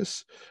of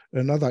this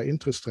another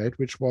interest rate,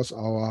 which was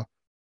our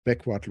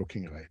backward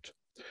looking rate.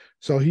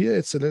 So here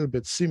it's a little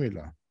bit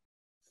similar.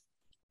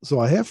 So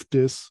I have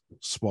this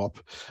swap,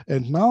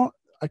 and now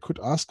I could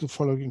ask the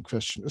following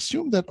question.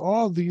 Assume that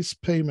all these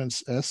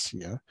payments S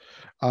here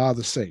are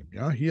the same.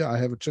 Yeah, here I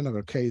have a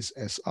general case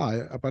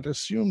SI, but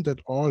assume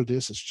that all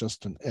this is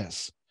just an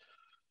S.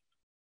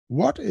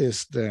 What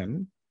is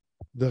then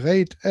the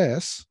rate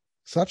S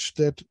such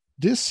that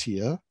this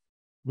here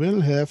will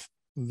have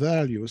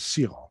value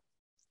 0?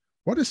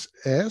 What is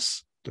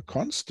S, the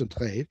constant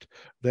rate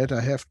that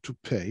I have to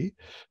pay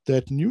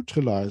that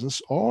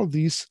neutralizes all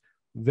these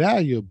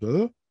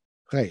variable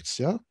rates?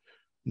 Yeah,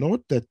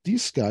 note that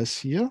these guys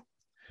here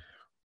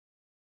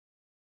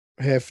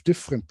have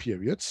different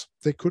periods.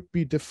 They could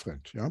be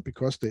different, yeah,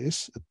 because there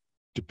is a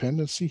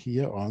dependency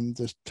here on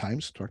the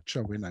time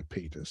structure when I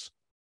pay this.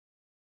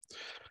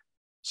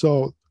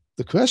 So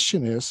the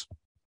question is,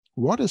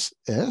 what is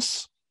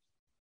S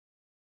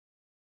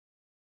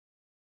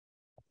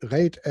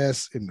rate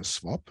S in the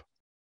swap,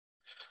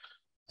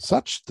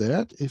 such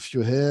that if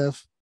you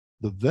have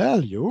the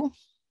value,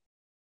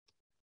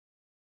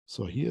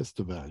 so here's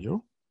the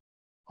value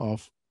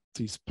of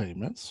these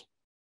payments,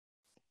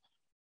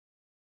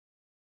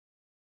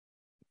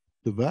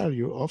 the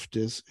value of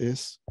this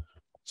is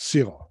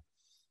 0.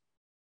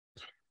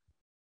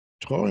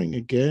 Drawing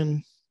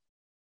again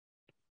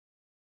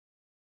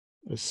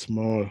a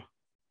small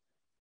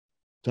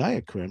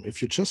diagram.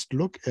 If you just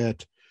look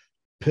at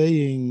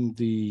paying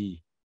the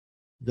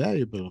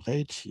variable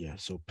rate here,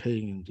 so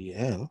paying the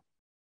L,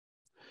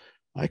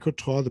 I could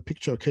draw the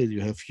picture. Okay, you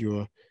have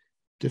your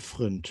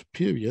different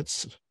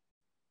periods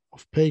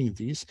of paying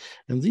these,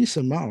 and these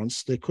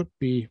amounts, they could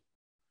be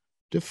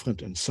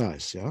different in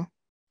size, yeah?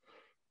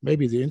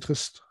 Maybe the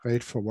interest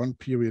rate for one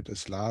period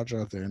is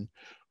larger than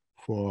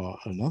for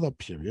another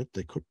period.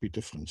 They could be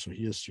different. So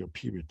here's your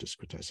period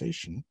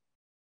discretization.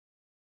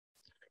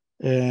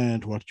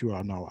 And what you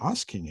are now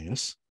asking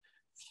is,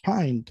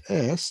 find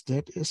S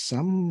that is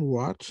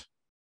somewhat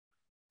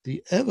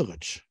the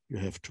average you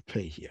have to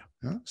pay here.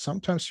 Yeah?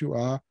 Sometimes you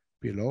are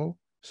below,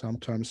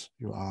 sometimes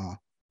you are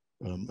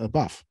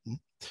above.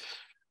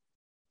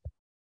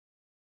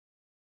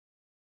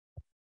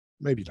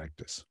 Maybe like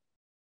this.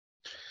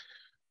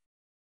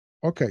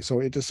 Okay, so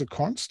it is a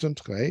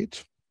constant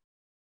rate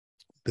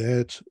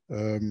that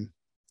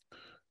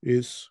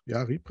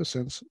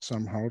represents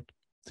somehow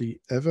the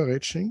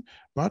averaging,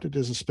 but it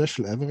is a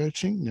special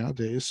averaging. Yeah,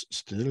 there is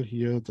still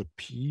here the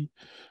P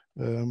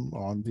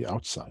on the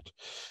outside.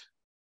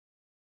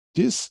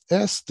 This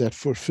S that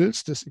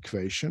fulfills this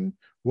equation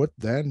would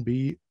then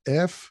be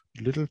F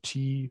little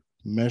t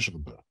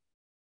measurable.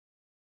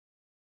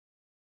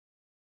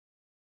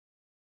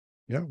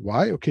 Yeah,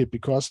 why? Okay,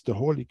 because the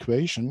whole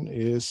equation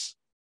is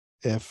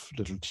F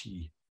little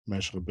t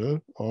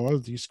measurable. All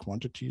these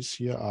quantities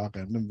here are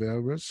random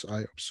variables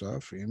I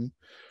observe in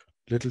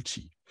little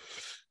t.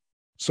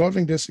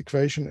 Solving this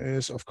equation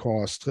is, of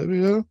course,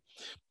 trivial.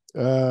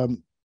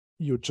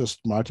 You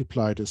just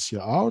multiply this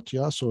here out.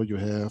 Yeah, so you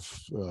have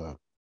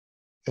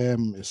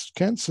M is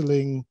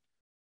canceling,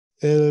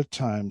 L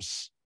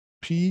times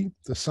P,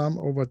 the sum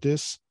over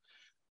this,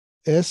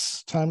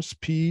 S times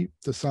P,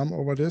 the sum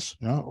over this.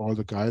 Yeah, all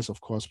the guys, of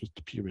course, with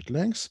the period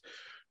lengths.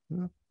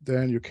 Yeah.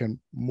 Then you can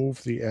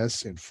move the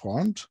S in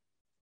front.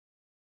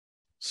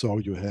 So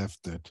you have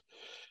that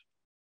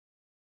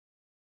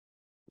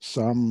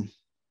sum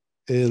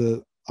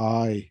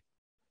Li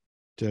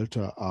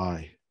delta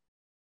I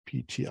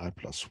Pti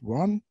plus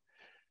 1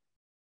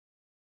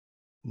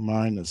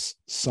 minus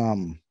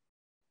sum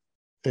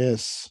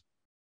S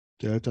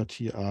delta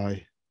Ti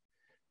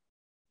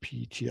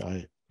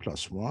Pti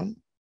plus 1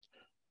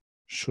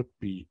 should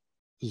be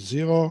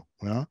 0.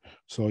 Yeah?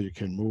 So you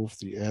can move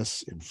the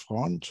S in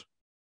front.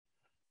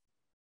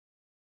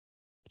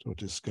 So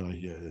this guy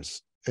here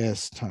is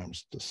S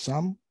times the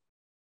sum.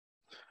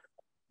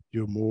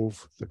 You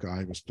move the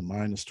guy with the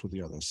minus to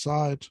the other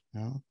side.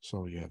 Yeah?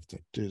 So you have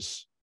that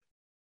this,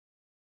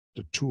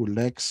 the two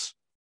legs,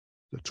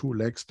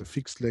 the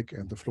fixed leg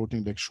and the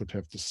floating leg should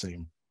have the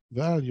same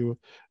value.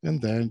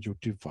 And then you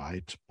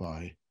divide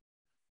by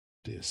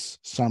this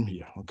sum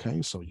here.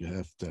 Okay, so you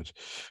have that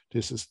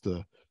this is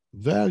the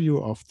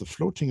value of the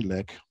floating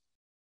leg,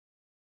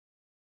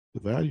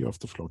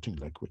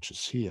 which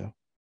is here,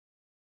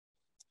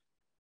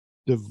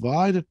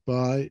 divided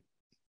by,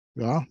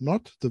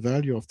 not the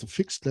value of the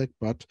fixed leg,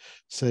 but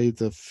say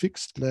the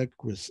fixed leg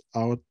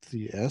without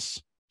the S,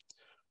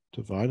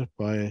 divided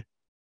by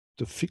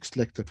the fixed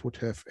leg that would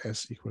have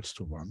S equals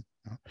to 1.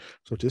 Yeah?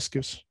 So this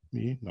gives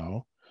me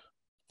now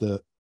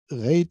the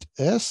rate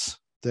S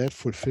that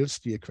fulfills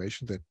the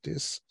equation that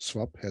this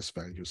swap has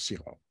value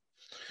 0.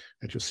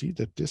 And you see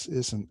that this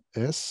is an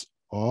S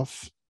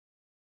of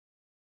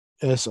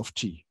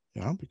t,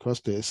 yeah,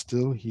 because there is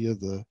still here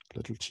the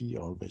little t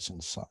always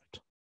inside.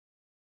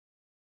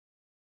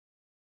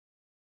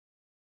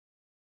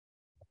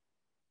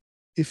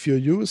 If you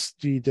use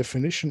the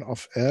definition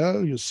of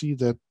L, you see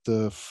that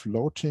the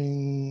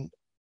floating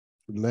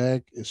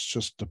leg is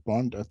just the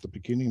bond at the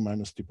beginning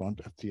minus the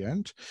bond at the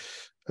end.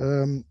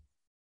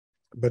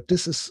 But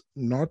this is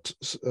not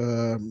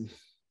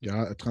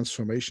a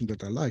transformation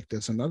that I like.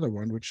 There's another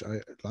one which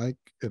I like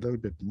a little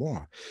bit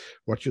more.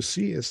 What you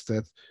see is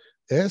that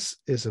S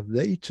is a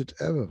weighted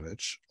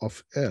average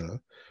of L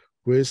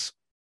with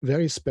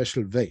very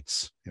special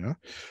weights. Yeah?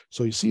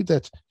 So you see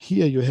that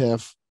here you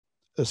have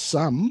a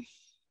sum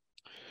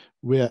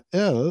where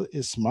L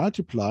is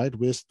multiplied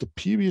with the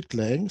period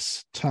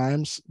length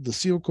times the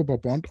zero Cooper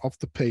bond of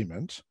the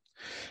payment.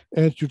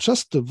 And you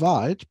just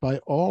divide by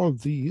all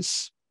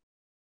these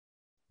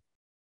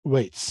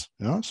weights.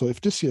 Yeah? So if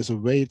this here is a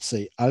weight,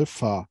 say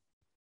alpha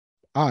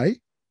I,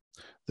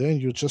 then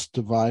you just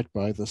divide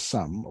by the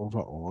sum over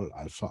all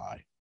alpha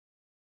I.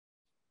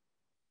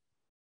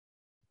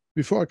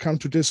 Before I come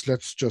to this,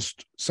 let's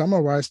just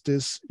summarize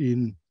this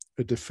in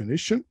a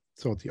definition.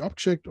 So the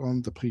object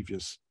on the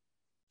previous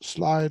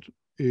slide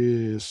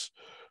is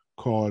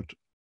called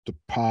the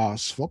par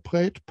swap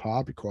rate,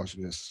 par because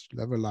it is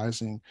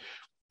levelizing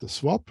the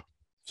swap.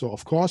 So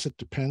of course, it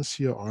depends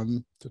here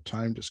on the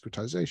time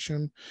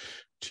discretization,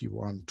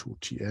 T1 to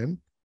Tn.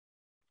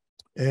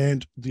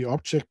 And the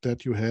object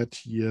that you had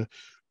here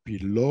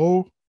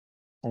below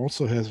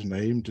also has a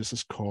name. This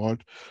is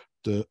called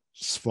the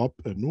swap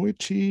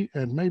annuity.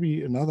 And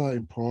maybe another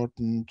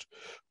important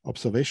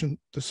observation,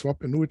 the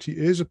swap annuity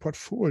is a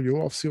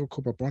portfolio of zero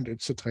coupon bond.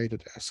 It's a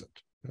traded asset.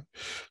 Yeah.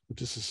 So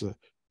this is a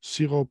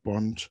zero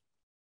bond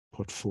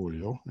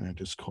portfolio, and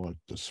it's called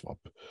the swap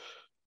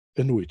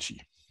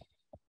annuity.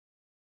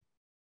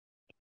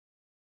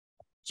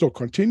 So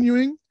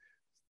continuing,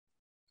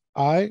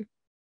 I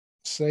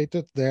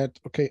stated that,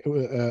 okay,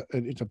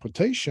 an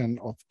interpretation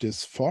of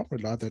this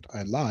formula that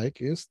I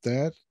like is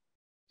that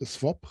the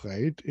swap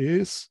rate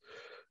is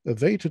a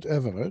weighted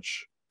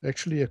average,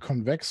 actually a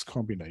convex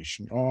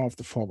combination of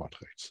the forward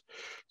rates.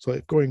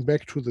 So going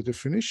back to the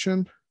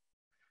definition,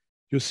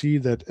 you see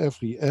that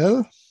every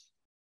L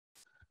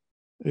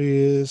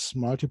is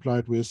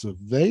multiplied with a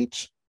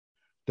weight.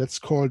 Let's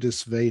call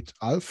this weight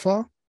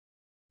alpha.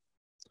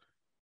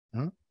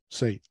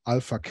 Say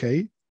alpha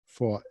K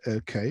for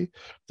LK.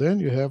 Then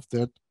you have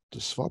that the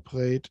swap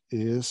rate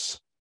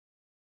is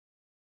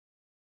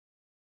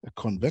a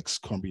convex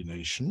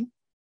combination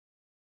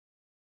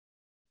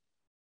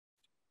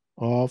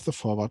of the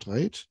forward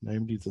rate,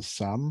 namely the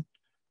sum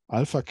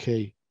alpha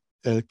K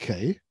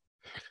LK,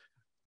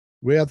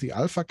 where the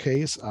alpha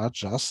K's are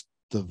just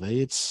the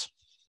weights,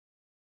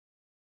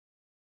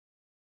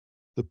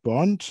 the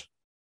bond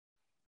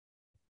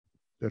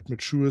that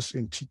matures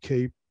in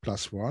TK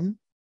plus 1.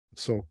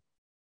 So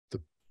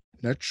the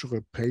natural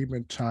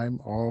payment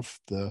time of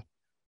the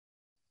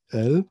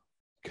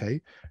LK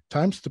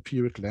times the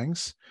period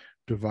length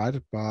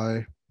divided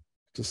by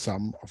the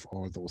sum of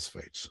all those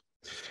weights.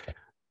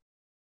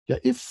 Yeah,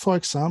 if, for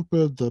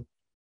example, the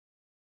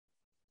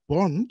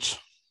bond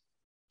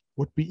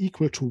would be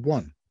equal to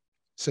 1,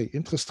 say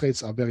interest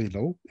rates are very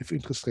low. If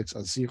interest rates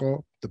are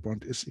 0, the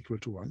bond is equal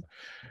to 1.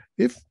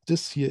 If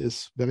this here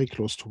is very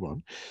close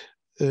to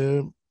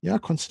 1, yeah,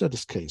 consider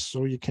this case.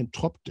 So you can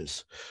drop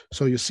this.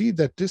 So you see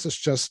that this is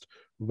just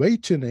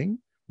weighting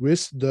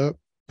with the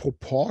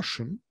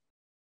proportion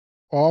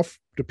of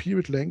the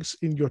period lengths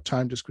in your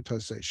time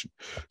discretization.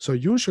 So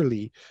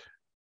usually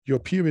your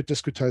period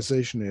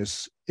discretization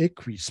is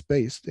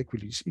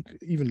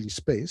evenly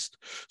spaced.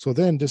 So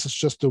then this is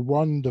just the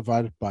 1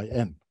 divided by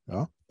n.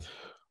 Yeah?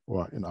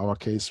 Or in our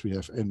case, we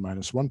have n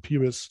minus 1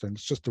 periods. Then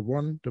it's just the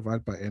 1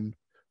 divided by n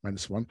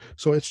minus 1.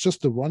 So it's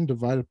just the 1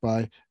 divided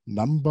by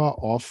number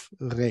of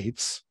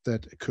rates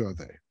that occur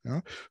there. Yeah?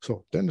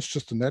 So then it's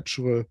just a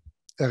natural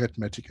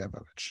arithmetic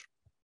average.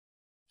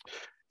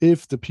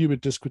 If the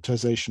period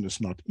discretization is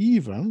not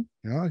even,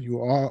 yeah,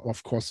 you are,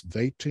 of course,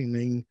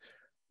 weighting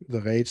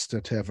the rates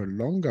that have a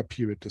longer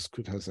period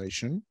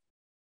discretization,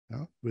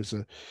 yeah, with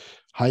a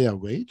higher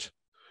weight.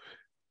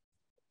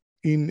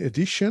 In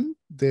addition,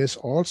 there's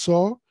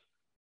also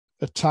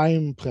a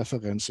time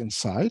preference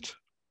inside.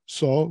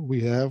 So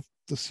we have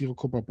the zero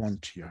coupon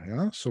bond here.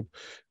 Yeah? So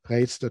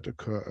rates that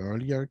occur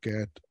earlier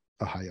get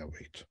a higher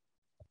weight.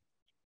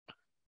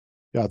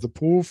 Yeah, the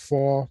proof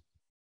for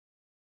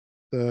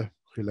the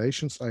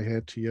relations I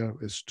had here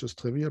is just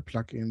trivial.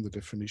 Plug in the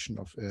definition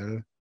of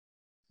L.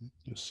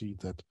 You see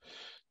that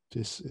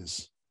this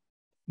is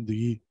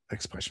the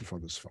expression for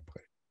the swap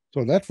rate.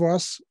 So that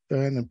was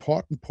an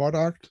important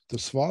product, the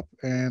swap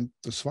and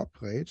the swap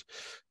rate.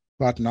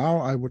 But now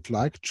I would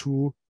like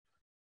to,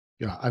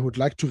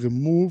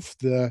 remove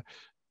the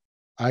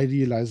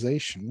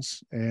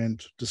idealizations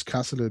and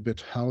discuss a little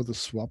bit how the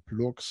swap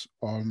looks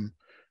on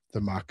the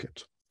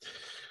market.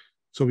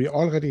 So we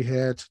already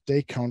had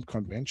day count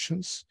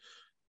conventions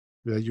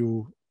where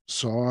you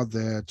saw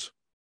that,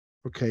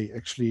 okay,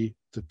 actually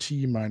the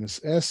T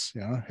minus S,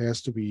 yeah,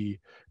 has to be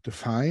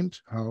defined,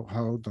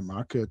 how the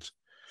market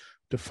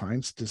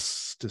defines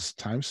this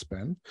time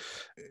span.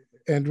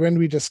 And when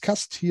we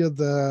discussed here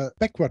the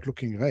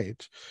backward-looking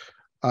rate,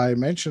 I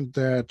mentioned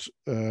that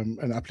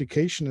an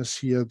application is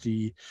here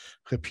the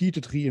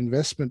repeated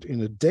reinvestment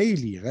in a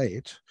daily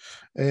rate.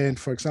 And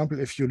for example,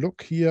 if you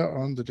look here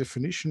on the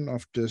definition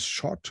of this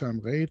short-term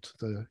rate,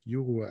 the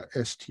Euro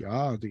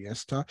STR, the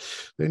ESTA,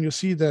 then you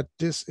see that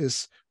this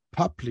is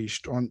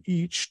published on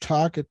each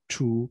target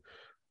 2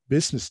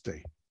 business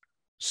day.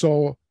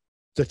 So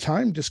the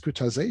time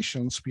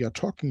discretizations we are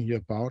talking here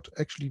about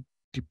actually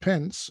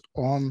depends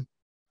on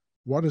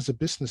what is a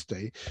business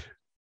day.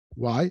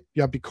 Why?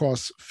 Yeah,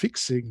 because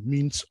fixing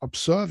means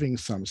observing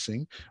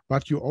something,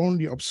 but you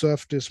only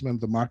observe this when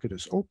the market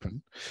is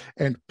open.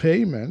 And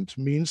payment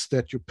means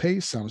that you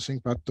pay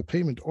something, but the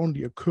payment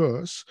only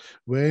occurs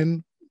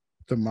when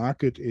the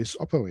market is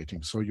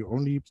operating. So you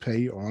only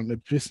pay on a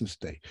business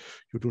day.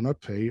 You do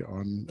not pay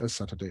on a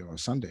Saturday or a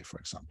Sunday, for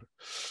example.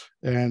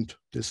 And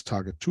this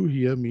target 2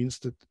 here means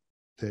that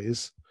there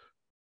is,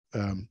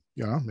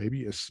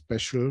 maybe a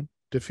special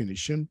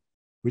definition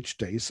which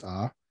days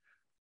are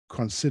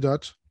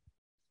considered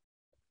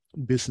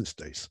business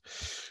days.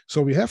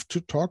 So we have to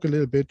talk a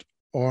little bit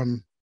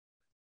on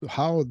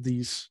how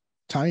these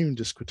time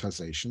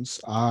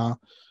discretizations are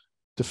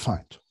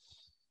defined.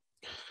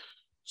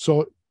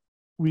 So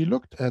we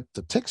looked at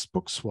the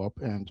textbook swap,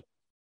 and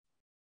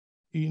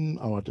in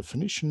our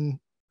definition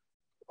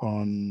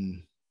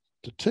on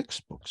the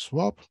textbook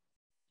swap,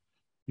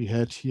 we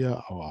had here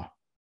our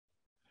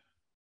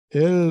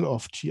L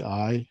of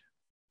ti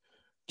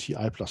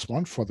plus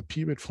 1 for the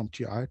period from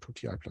ti to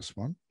ti plus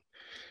 1,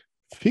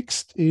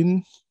 fixed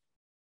in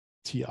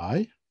ti.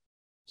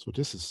 So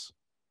this is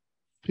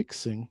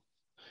fixing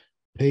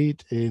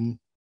paid in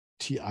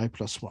ti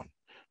plus 1.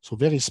 So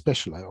very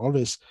special. I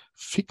always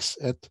fix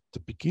at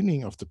the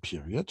beginning of the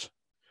period,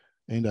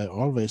 and I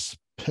always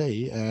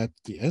pay at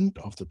the end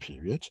of the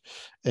period.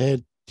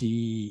 At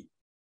the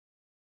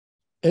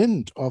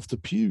end of the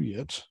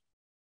period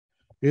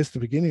is the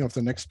beginning of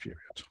the next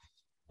period.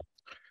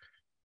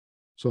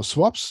 So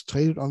swaps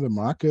traded on the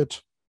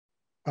market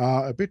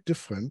are a bit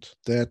different,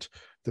 that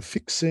the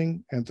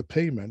fixing and the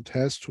payment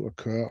has to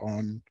occur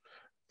on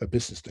a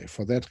business day.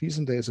 For that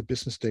reason, there is a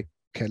business day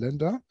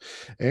calendar,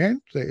 and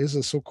there is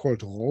a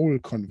so-called roll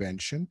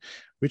convention,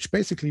 which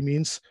basically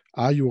means,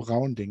 are you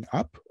rounding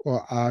up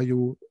or are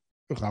you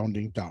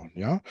rounding down?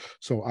 Yeah.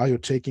 So are you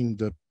taking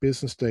the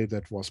business day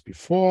that was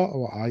before,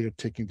 or are you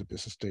taking the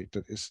business day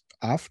that is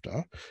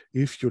after,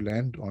 if you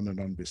land on a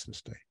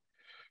non-business day?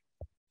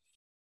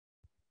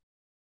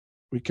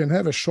 We can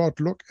have a short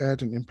look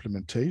at an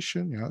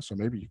implementation. Yeah, so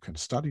maybe you can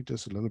study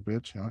this a little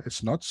bit. Yeah,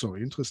 it's not so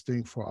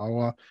interesting for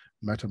our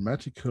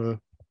mathematical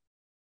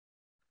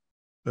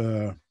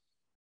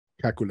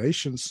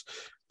calculations.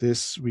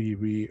 This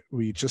we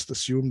just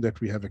assume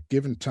that we have a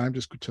given time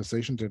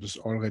discretization that is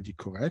already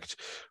correct.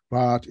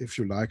 But if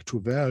you like to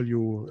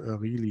value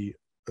really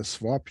a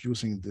swap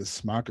using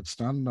this market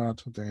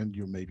standard, then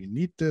you maybe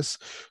need this.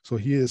 So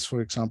here is,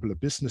 for example, a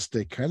business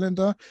day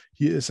calendar.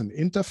 Here is an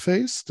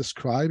interface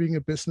describing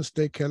a business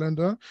day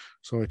calendar.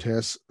 So it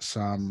has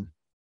some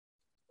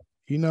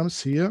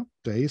enums here,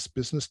 days,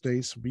 business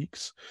days,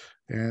 weeks,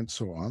 and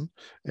so on.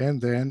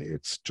 And then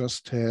it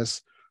just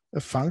has a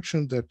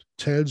function that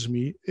tells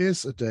me,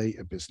 is a day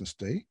a business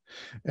day?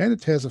 And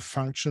it has a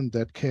function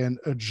that can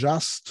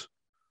adjust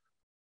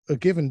a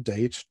given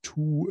date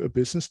to a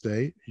business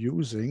day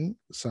using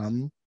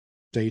some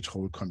date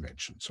roll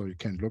convention. So you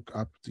can look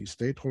up these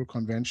date roll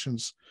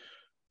conventions,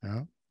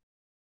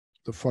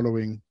 the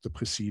following, the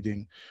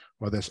preceding,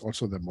 or there's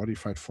also the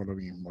modified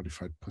following and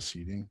modified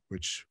preceding,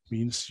 which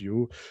means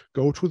you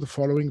go to the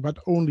following, but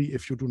only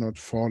if you do not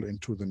fall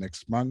into the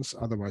next month,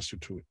 otherwise you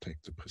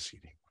take the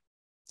preceding.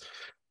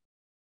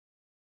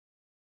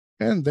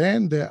 And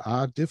then there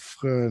are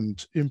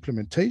different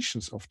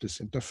implementations of this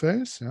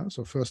interface. Yeah?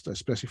 So first I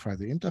specify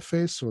the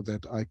interface so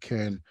that I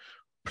can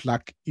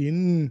plug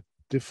in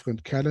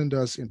different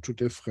calendars into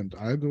different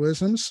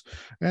algorithms.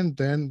 And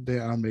then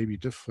there are maybe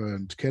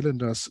different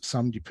calendars.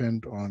 Some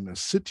depend on a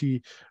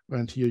city.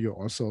 And here you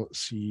also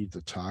see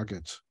the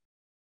target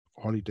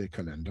holiday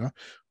calendar,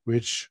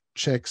 which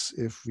checks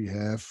if we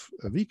have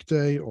a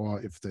weekday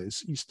or if there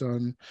is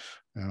Eastern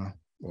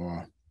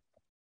or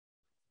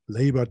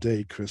Labor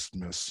Day,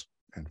 Christmas,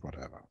 and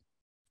whatever.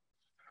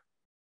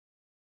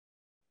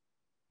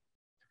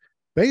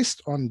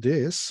 Based on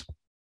this,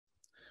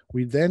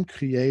 we then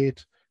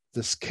create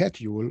the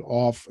schedule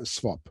of a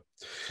swap.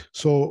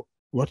 So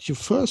what you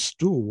first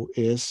do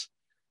is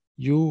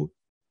you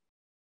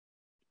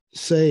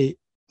say,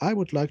 I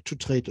would like to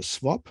trade a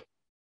swap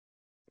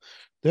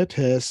that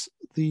has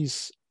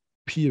these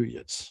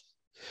periods.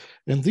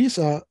 And these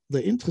are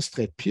the interest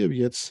rate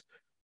periods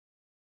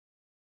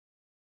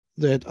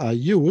that are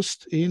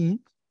used in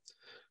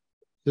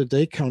the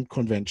day count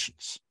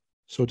conventions.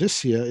 So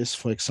this here is,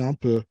 for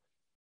example,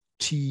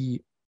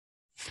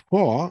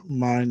 T4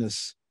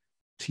 minus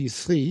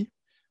T3,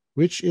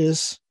 which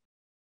is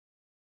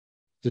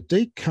the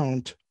day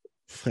count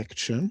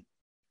fraction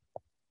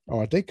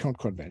or day count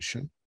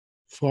convention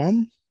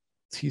from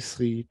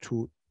T3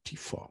 to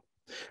T4.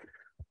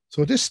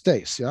 So this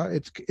stays, yeah,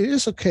 it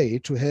is okay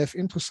to have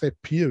interest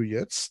rate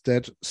periods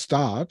that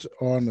start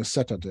on a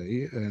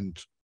Saturday and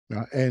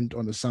end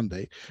on a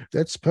Sunday.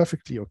 That's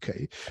perfectly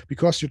okay,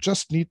 because you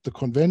just need the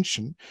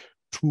convention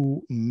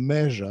to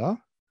measure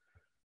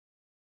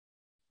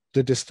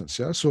the distance.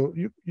 Yeah, so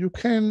you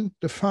can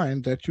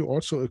define that you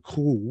also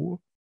accrue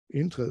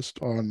interest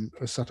on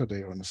a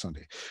Saturday or on a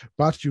Sunday,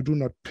 but you do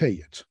not pay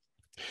it.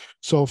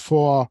 So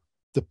for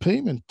the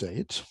payment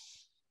date,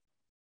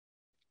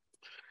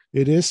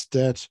 it is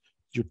that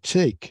you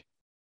take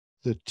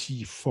the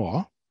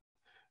T4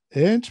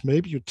 and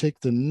maybe you take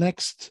the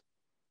next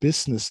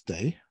business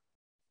day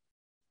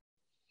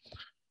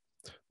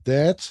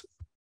that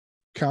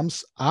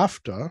comes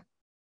after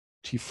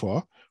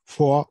T4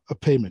 for a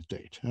payment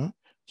date. Yeah?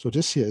 So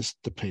this here is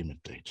the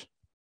payment date.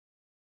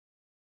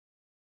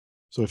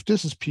 So if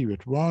this is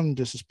period 1,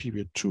 this is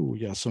period 2,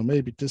 yeah, so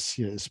maybe this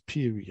here is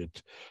period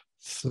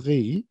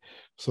 3.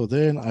 So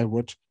then I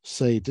would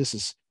say this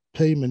is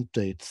payment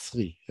date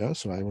 3. Yeah,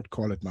 so I would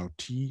call it now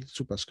T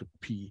superscript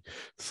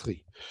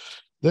P3.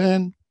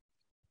 Then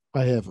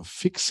I have a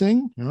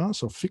fixing. Yeah,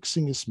 so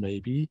fixing is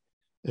maybe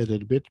a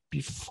little bit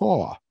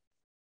before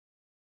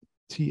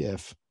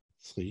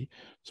TF3.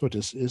 So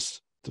this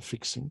is the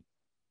fixing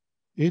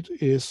it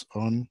is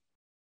on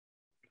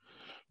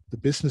the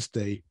business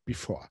day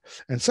before.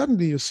 And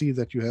suddenly you see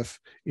that you have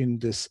in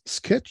this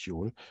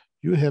schedule,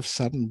 you have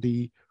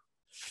suddenly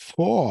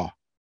 4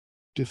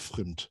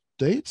 different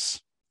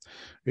dates.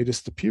 It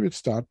is the period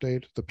start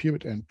date, the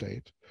period end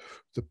date,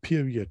 the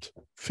period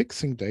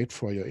fixing date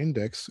for your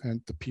index,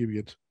 and the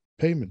period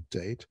payment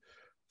date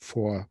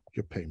for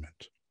your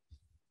payment.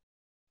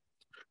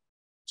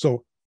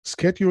 So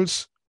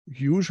schedules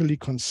usually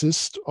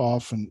consist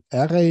of an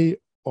array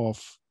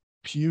of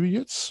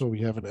periods. So we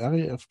have an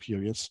array of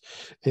periods,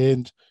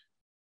 and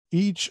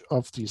each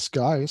of these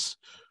guys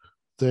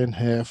then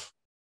have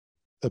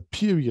a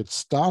period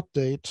start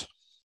date,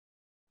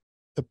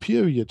 a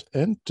period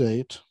end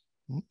date.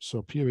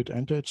 So period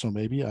end date. So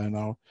maybe I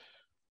now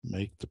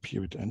make the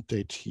period end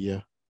date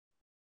here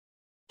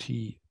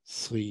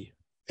T3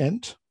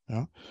 end.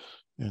 Yeah?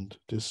 And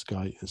this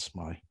guy is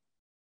my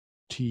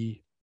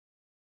T3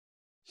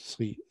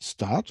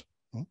 start.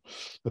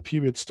 The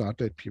period start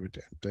date, period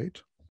end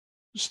date.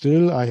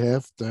 Still, I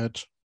have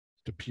that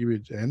the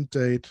period end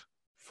date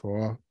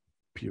for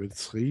period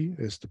 3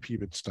 is the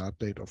period start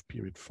date of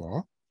period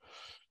 4.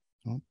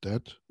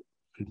 That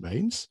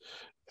remains.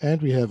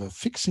 And we have a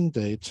fixing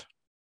date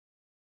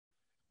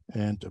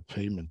and a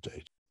payment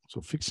date.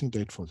 So fixing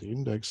date for the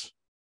index,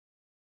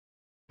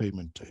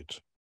 payment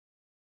date.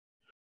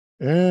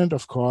 And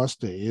of course,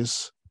 there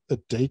is a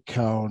day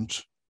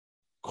count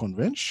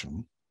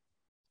convention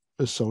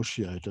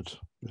associated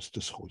with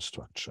this whole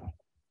structure.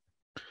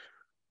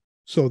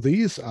 So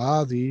these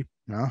are the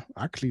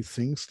ugly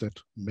things that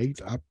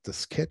made up the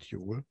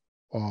schedule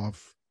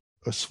of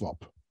a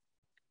swap.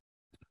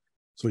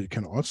 So you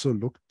can also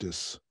look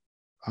this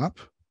up.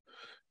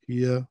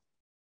 Here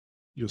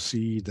you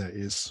see there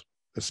is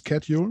a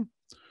schedule.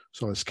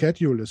 So a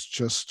schedule is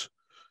just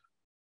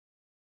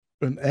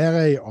an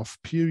array of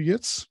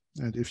periods.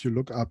 And if you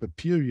look up a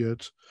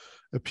period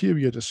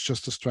is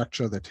just a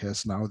structure that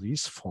has now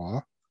these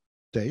 4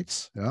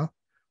 dates,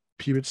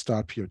 period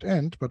start, period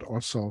end, but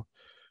also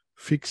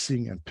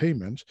fixing and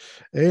payment.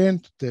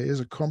 And there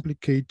is a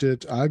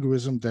complicated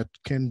algorithm that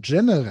can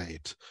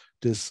generate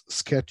this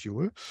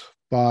schedule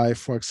by,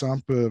 for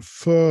example,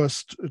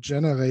 first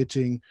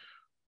generating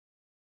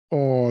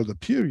all the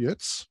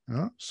periods.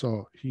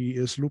 So he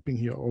is looping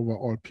here over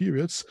all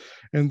periods,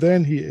 and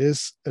then he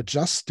is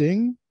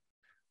adjusting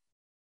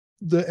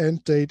the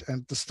end date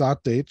and the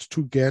start date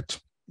to get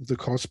the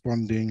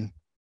corresponding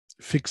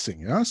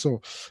fixing.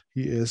 So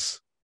he is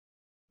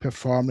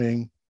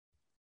performing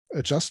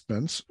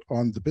adjustments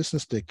on the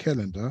business day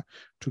calendar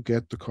to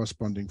get the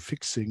corresponding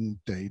fixing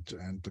date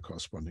and the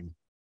corresponding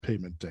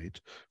payment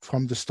date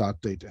from the start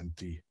date and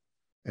the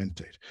end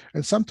date.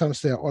 And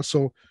sometimes there are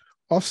also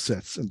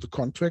offsets in the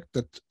contract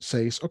that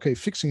says, okay,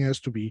 fixing has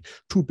to be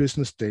 2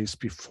 business days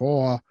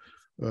before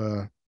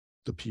the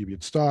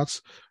period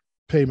starts.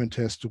 Payment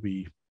has to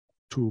be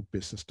 2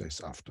 business days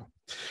after.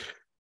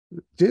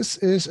 This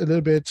is a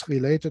little bit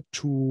related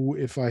to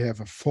if I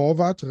have a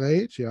forward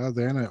rate,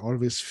 then I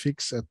always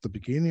fix at the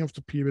beginning of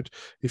the period.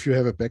 If you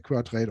have a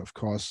backward rate, of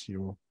course,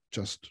 you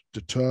just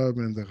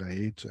determine the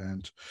rate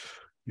and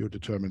you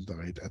determine the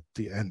rate at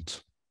the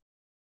end.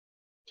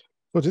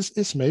 So this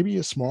is maybe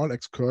a small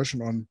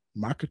excursion on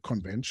market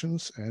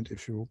conventions. And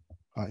if you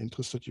are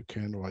interested, you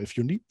can, or if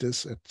you need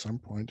this at some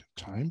point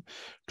in time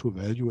to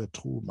value a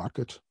true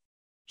market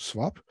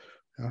swap,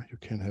 you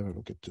can have a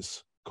look at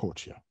this code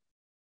here.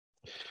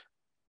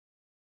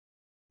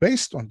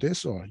 Based on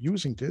this or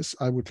using this,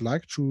 I would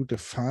like to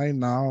define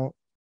now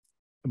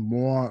a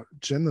more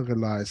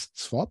generalized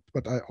swap,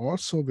 but I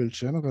also will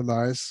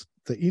generalize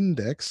the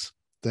index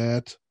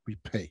that we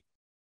pay.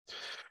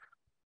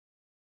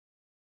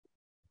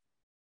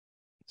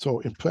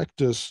 So in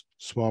practice,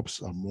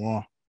 swaps are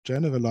more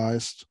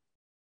generalized,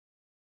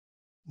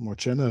 more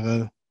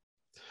general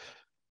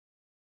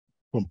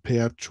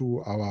compared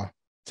to our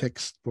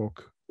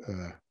textbook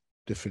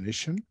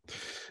definition.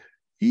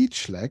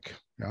 Each leg,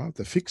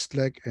 the fixed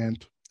leg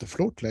and the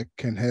float leg,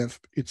 can have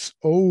its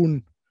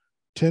own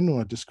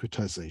tenor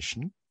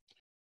discretization.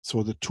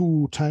 So the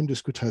 2 time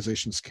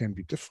discretizations can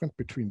be different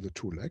between the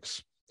 2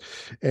 legs.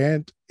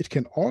 And it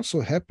can also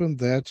happen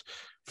that,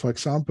 for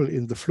example,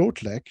 in the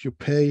float leg, you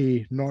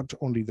pay not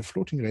only the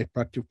floating rate,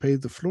 but you pay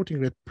the floating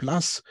rate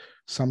plus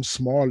some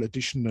small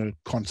additional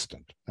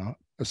constant,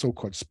 a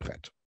so-called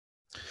spread.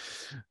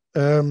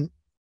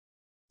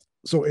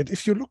 So and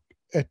if you look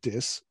at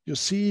this, you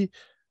see,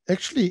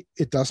 actually,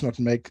 it does not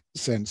make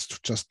sense to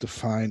just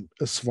define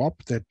a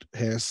swap that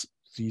has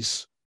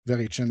these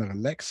very general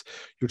legs.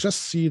 You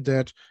just see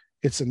that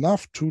it's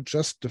enough to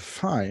just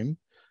define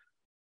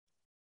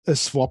a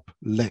swap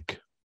leg.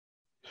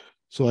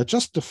 So I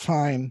just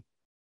define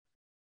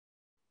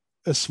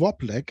a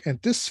swap leg, and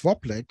this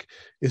swap leg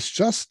is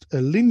just a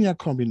linear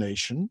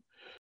combination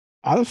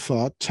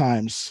alpha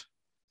times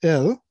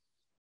L,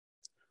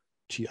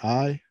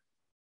 Ti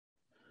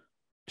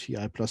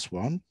plus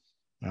 1.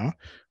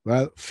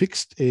 Well,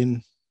 fixed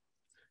in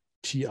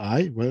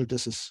Ti, well,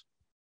 this is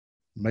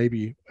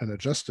maybe an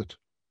adjusted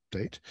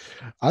date,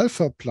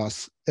 alpha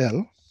plus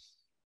L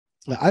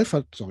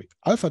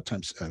alpha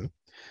times L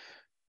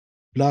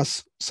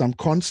plus some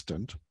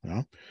constant,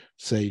 yeah,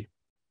 say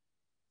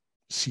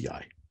Ci,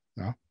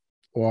 yeah,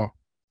 or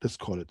let's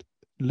call it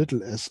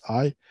little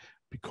si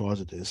because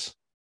it is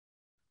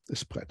a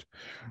spread.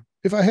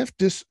 If I have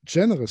this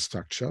general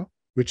structure,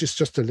 which is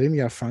just a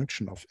linear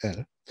function of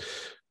L,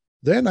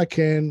 then I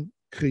can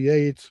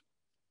create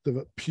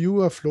the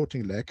pure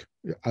floating leg.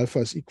 Alpha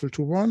is equal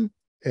to 1,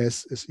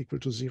 S is equal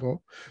to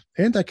 0,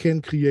 and I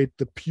can create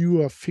the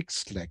pure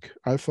fixed leg.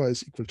 Alpha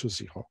is equal to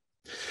 0.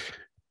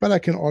 But I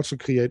can also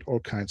create all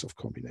kinds of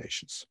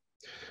combinations.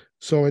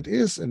 So it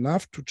is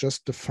enough to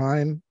just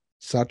define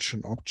such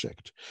an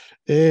object.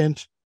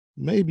 And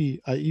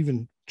maybe I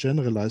even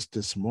generalize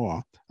this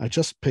more. I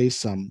just pay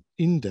some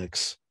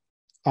index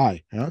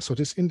I. Yeah? So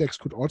this index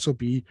could also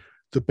be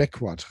the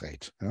backward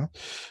rate. Yeah?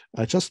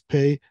 I just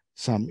pay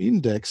some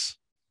index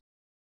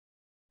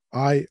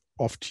I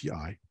of ti.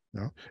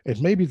 Yeah?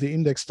 And maybe the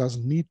index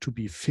doesn't need to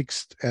be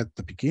fixed at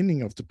the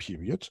beginning of the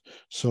period.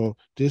 So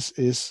this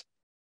is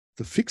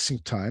the fixing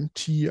time,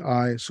 ti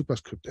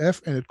superscript f,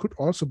 and it could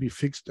also be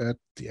fixed at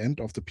the end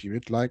of the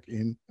period, like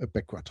in a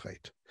backward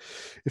rate.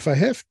 If I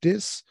have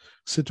this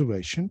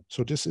situation,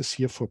 so this is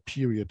here for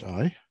period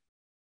I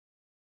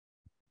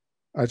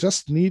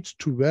just need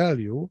to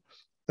value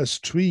a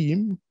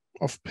stream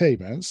of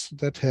payments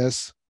that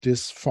has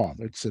this form.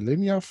 It's a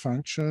linear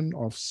function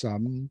of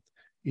some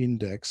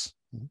index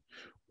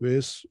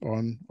with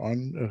on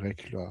a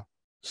regular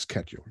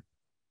schedule.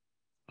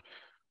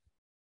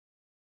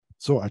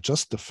 So I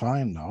just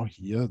define now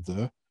here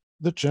the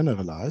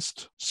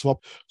generalized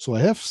swap. So I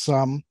have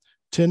some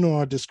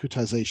tenor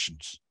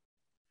discretizations,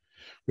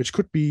 which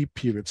could be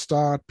period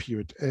start,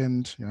 period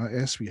end,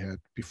 as we had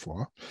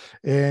before.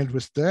 And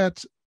with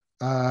that,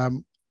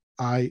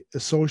 I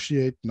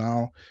associate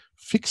now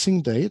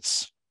fixing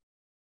dates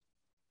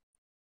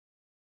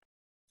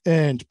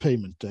and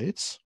payment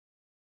dates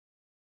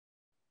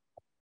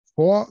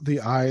for the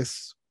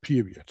ith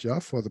period,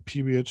 for the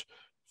period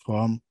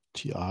from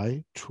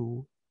ti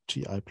to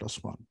ti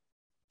plus 1.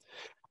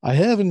 I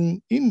have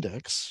an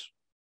index,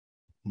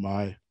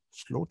 my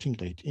floating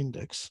rate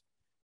index,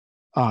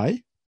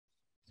 I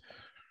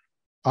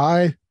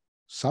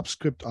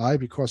subscript I,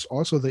 because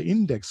also the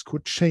index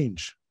could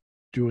change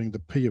during the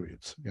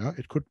periods. Yeah,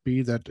 it could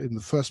be that in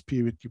the first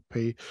period you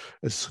pay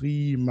a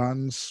 3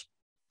 months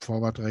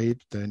forward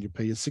rate, then you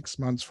pay a 6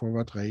 months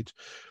forward rate,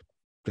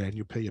 then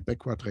you pay a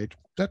backward rate.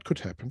 That could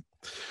happen.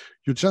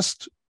 You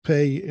just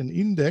pay an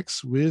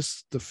index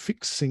with the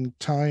fixing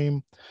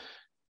time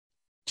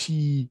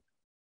ti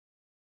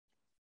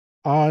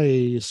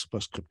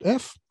superscript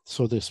f.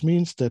 So this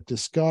means that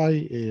this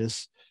guy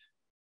is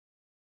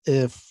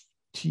f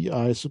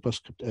ti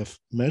superscript f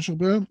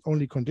measurable.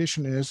 Only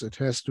condition is it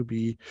has to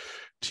be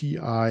ti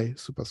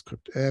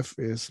superscript f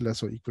is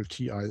less or equal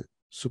ti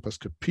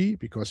superscript p,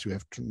 because you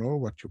have to know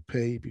what you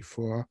pay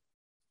before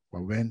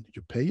or when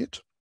you pay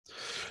it.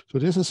 So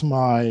this is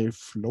my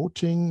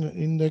floating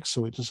index.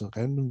 So it is a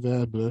random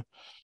variable.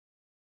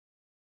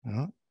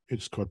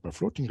 It's called my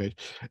floating rate.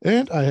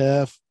 And I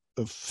have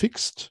a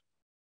fixed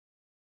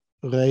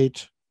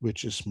rate,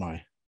 which is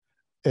my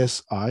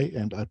SI,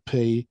 and I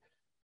pay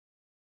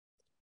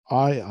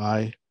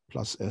II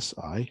plus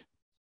SI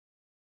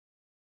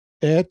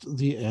at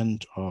the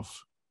end of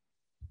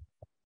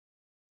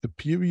the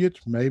period,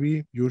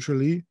 maybe,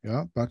 usually,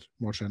 but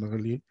more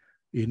generally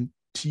in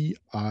ti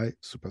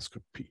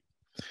superscript p.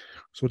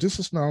 So this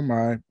is now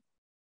my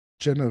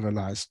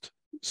generalized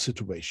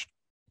situation.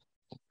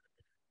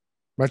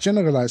 My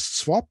generalized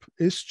swap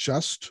is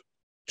just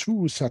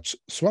two such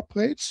swap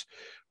rates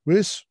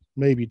with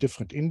maybe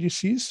different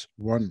indices,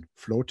 one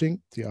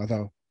floating, the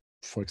other,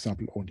 for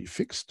example, only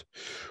fixed,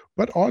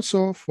 but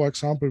also, for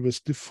example,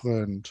 with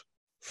different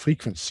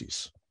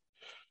frequencies.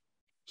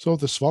 So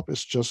the swap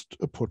is just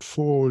a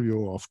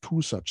portfolio of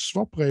two such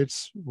swap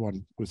rates,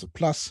 one with a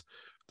plus,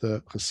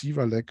 the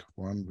receiver leg,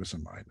 one with a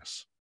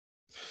minus.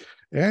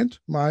 And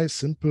my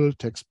simple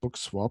textbook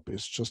swap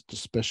is just a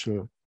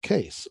special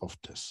case of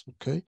this,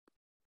 okay?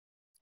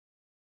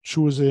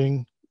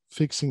 Choosing,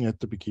 fixing at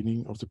the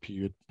beginning of the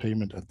period,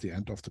 payment at the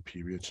end of the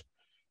period.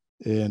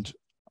 And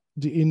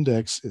the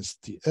index is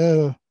the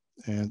L,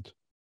 and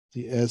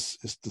the S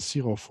is the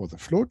 0 for the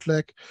float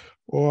leg,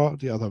 or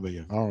the other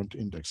way around,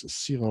 index is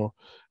 0,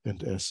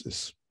 and S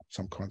is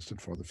some constant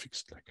for the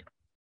fixed leg.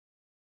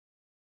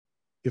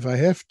 If I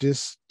have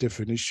this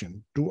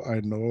definition, do I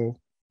know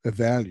a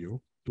value?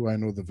 Do I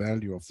know the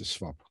value of the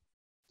swap?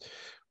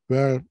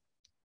 Well,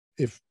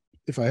 if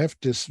I have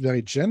this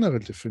very general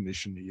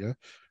definition here,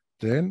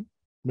 then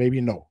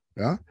maybe no.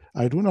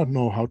 I do not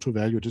know how to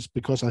value this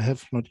because I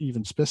have not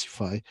even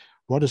specified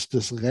what is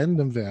this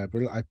random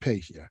variable I pay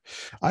here.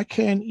 I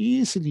can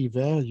easily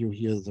value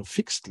here the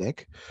fixed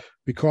leg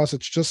because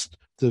it's just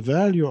the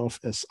value of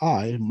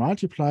SI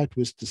multiplied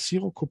with the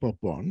 0 Cooper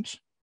bond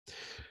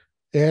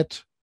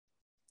at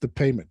the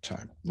payment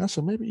time. Now,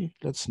 so maybe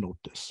let's note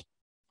this.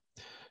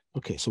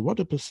 Okay, so what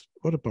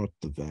about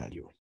the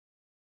value?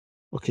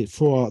 Okay,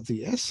 for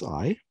the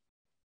SI,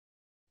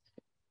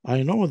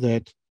 I know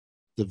that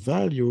the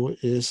value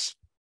is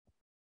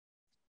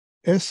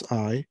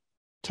SI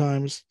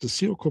times the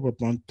zero coupon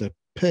bond that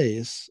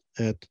pays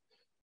at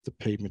the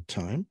payment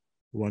time,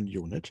 1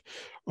 unit,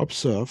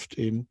 observed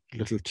in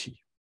little t.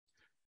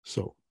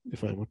 So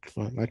if I would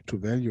like to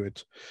value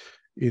it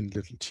in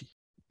little t.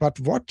 But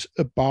what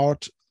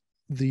about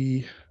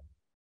the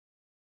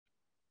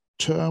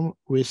term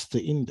with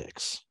the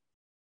index?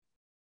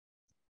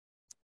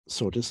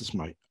 So this is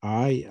my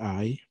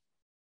IITIF.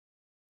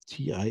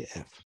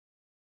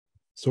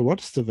 So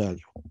what is the value?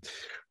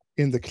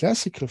 In the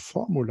classical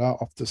formula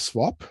of the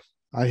swap,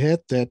 I had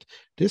that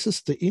this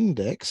is the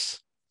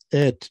index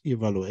at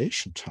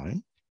evaluation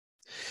time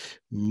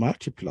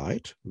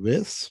multiplied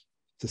with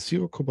the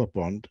zero coupon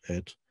bond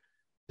at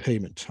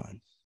payment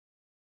time.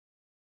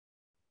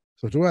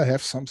 So do I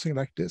have something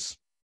like this?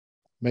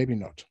 Maybe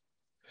not.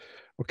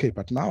 Okay,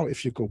 but now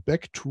if you go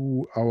back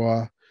to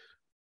our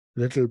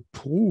little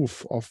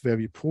proof of where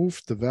we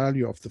proved the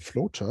value of the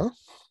floater,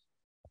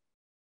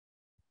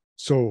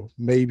 so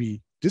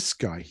maybe this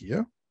guy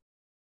here,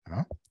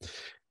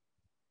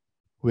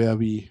 where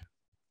we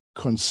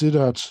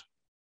considered,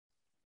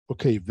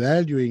 okay,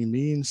 valuing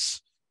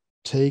means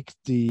take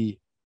the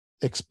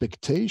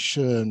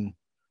expectation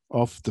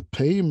of the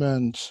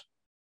payment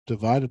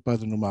divided by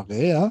the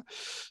numeraire,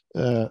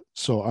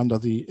 so under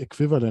the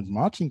equivalent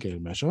martingale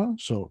measure.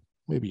 So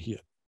maybe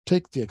here,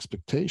 take the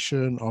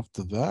expectation of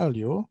the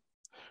value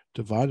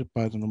divided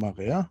by the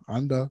numeraire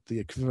under the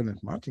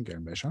equivalent martingale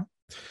measure.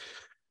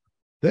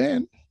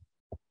 Then,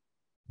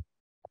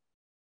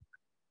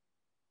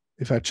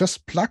 if I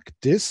just plug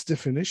this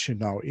definition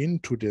now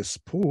into this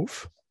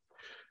proof,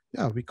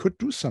 yeah, we could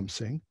do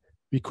something.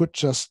 We could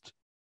just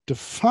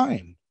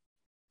define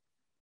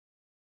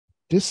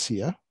this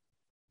here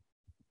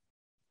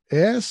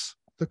as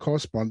the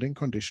corresponding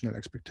conditional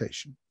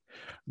expectation.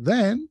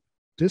 Then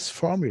this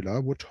formula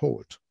would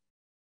hold.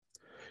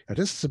 Yeah,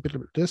 this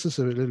is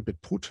a little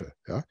bit brutal,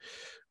 yeah.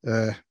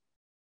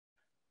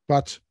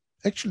 But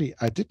actually,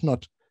 I did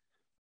not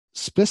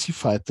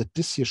specify that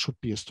this here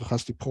should be a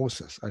stochastic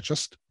process. I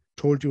just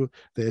told you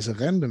there is a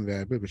random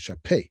variable which I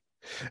pay.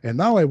 And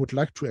now I would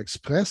like to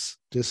express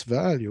this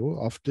value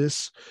of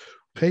this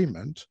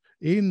payment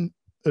in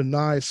a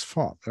nice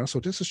form. Yeah?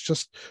 So this is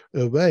just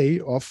a way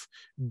of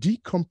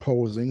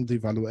decomposing the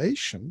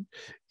valuation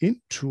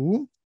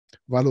into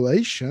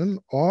valuation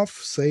of,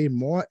 say,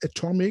 more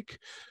atomic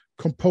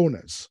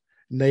components,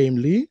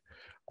 namely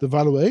the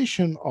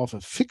valuation of a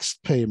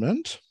fixed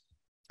payment,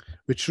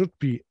 which should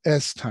be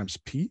S times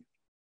P,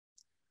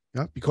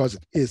 yeah, because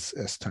it is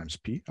S times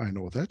P, I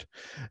know that,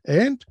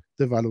 and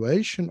the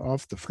valuation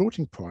of the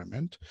floating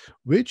payment,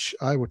 which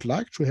I would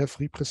like to have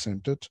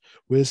represented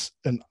with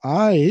an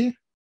I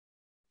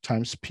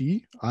times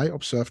P, I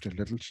observed in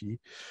little t,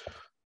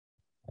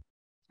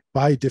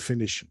 by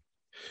definition.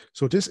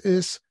 So this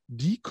is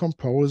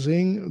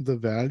decomposing the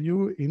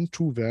value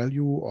into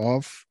value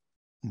of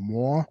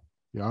more,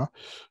 yeah,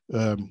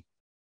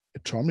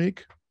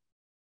 atomic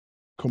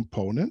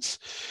components.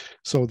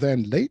 So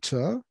then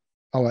later,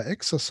 our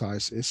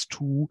exercise is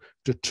to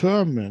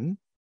determine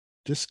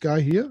this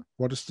guy here,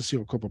 what is the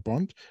zero copper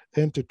bond,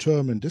 and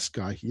determine this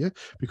guy here,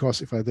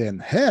 because if I then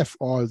have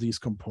all these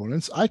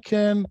components, I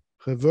can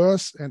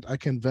reverse and I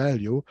can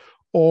value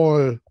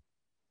all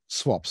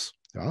swaps.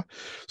 Yeah?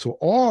 So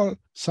all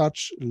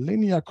such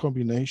linear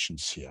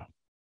combinations here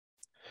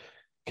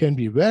can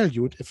be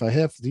valued if I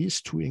have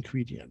these two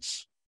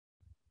ingredients.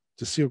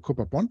 The zero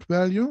copper bond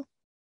value,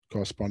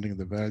 corresponding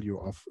the value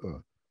of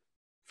a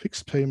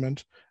fixed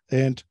payment,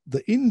 and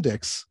the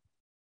index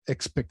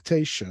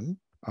expectation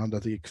under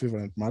the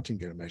equivalent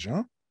martingale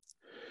measure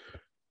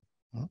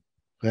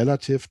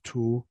relative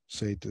to,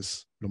 say,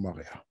 this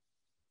numeraire.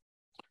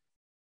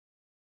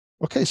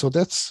 Okay, so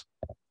that's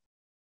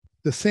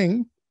the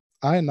thing.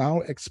 I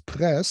now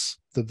express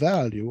the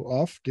value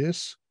of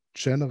this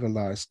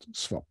generalized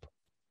swap.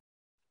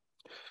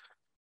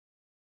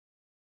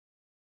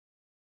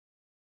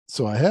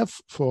 So I have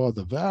for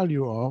the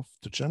value of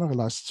the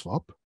generalized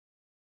swap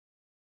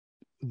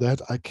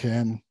that I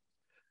can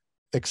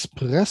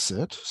express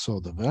it, so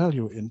the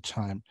value in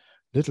time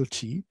little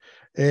t,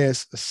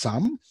 as a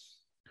sum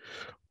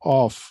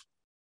of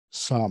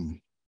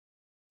some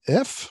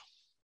f.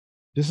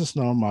 This is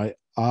now my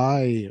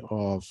I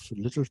of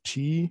little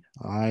t,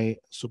 I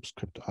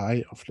subscript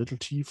I of little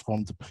t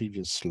from the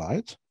previous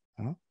slide,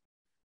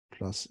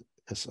 plus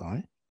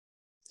si.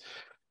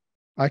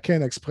 I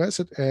can express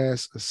it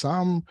as a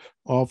sum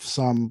of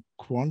some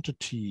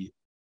quantity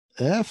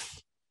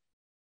f,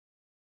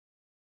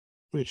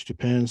 which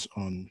depends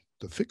on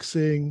the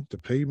fixing, the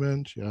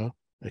payment, yeah,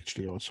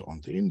 actually also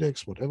on the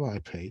index, whatever I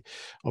pay,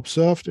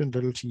 observed in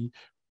little t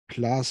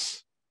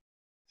plus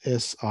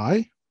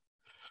si.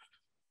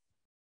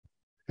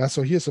 Yeah,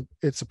 so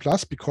it's a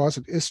plus because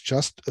it is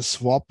just a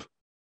swap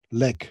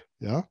leg.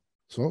 Yeah.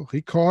 So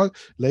recall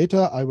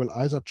later I will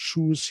either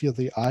choose here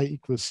the I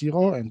equals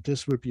 0 and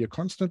this will be a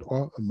constant,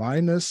 or a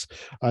minus.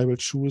 I will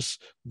choose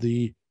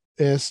the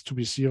S to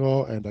be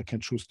 0 and I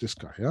can choose this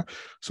guy. Yeah.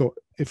 So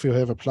if you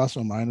have a plus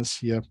or minus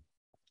here,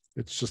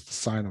 It's just the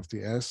sign of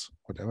the S,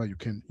 whatever.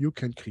 You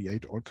can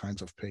create all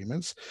kinds of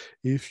payments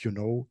if you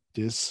know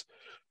this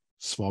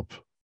swap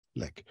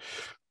leg.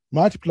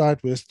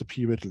 Multiplied with the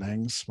period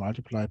length,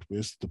 multiplied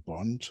with the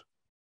bond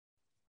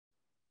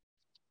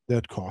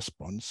that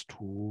corresponds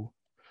to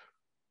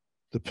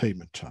the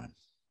payment time.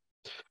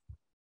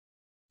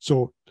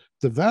 So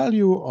the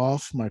value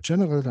of my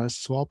generalized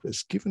swap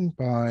is given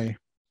by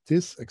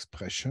this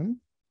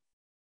expression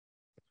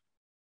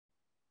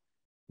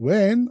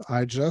when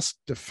I just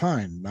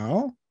define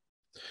now,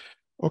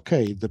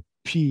 okay, the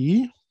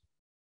P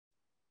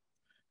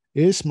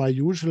is my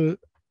usual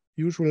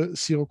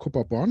zero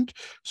coupon bond.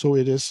 So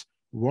it is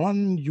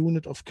 1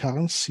 unit of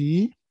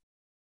currency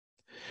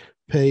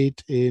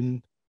paid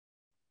in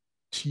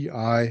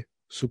TI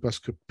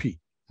superscript P.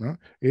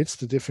 It's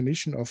the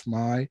definition of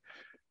my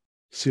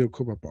zero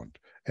coupon bond.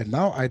 And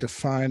now I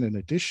define an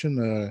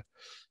additional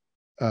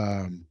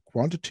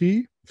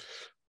quantity,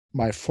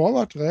 my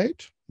forward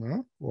rate,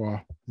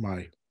 or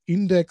my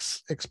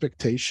index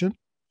expectation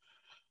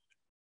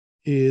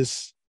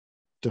is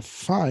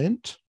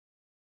defined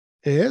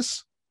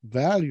as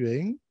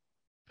paying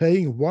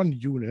 1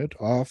 unit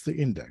of the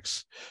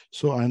index.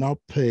 So I now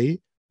pay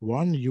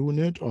 1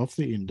 unit of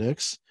the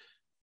index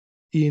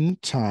in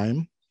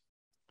time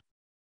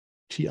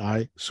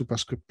TI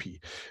superscript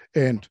P.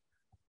 And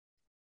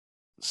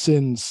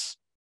since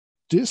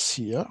this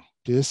here,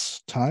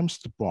 this times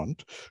the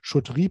bond,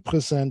 should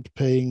represent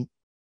paying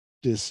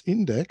this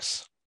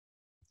index,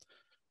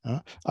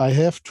 I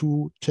have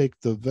to take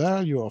the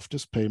value of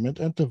this payment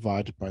and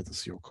divide it by the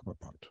zero coupon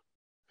bond.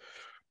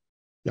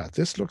 Yeah,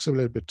 this looks a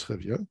little bit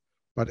trivial,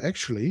 but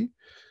actually,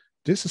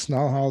 this is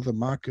now how the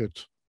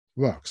market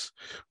works.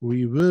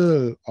 We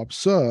will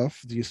observe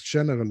these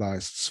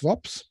generalized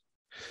swaps,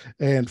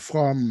 and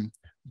from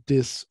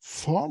this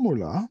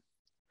formula,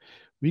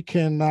 we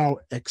can now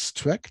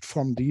extract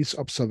from these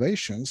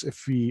observations,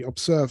 if we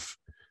observe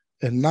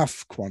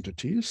enough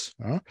quantities,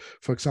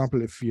 for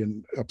example, if we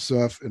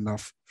observe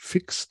enough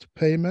fixed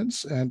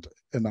payments and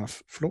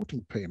enough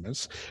floating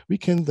payments, we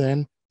can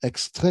then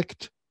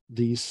extract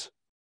these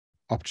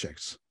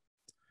objects.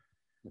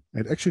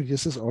 And actually,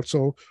 this is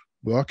also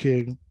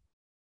working,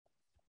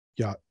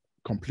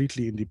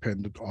 completely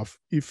independent of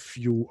if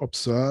you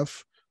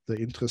observe the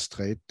interest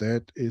rate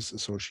that is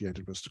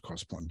associated with the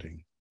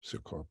corresponding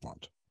zero coupon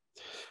bond.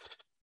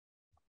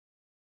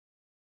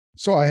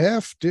 So I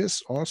have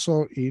this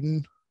also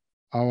in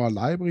our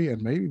library,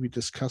 and maybe we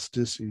discuss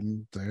this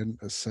in then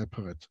a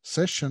separate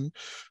session.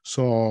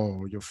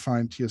 So you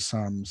find here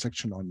some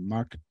section on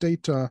market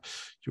data.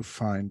 You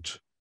find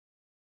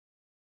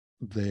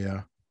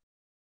their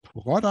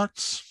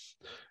products,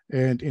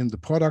 and in the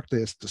product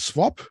there's the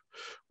swap,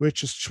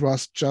 which is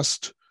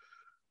just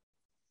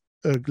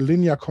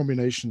linear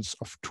combinations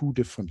of 2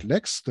 different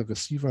legs, the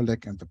receiver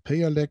leg and the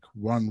payer leg,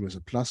 one with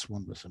a plus,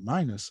 one with a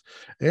minus.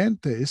 And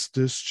there is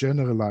this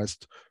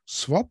generalized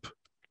swap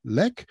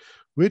leg,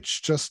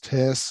 which just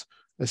has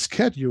a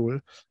schedule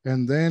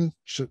and then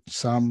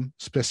some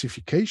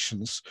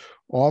specifications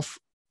of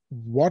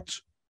what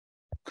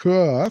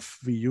curve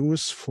we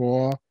use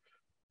for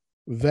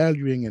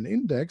valuing an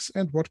index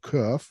and what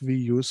curve we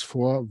use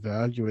for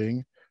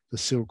valuing the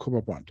zero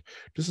coupon bond.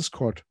 This is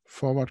called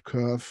forward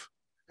curve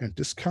and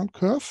discount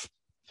curve.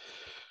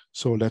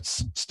 So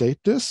let's state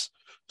this.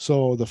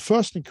 So the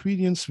first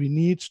ingredients we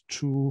need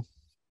to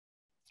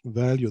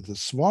value the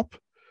swap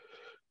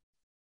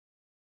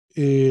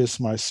is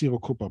my zero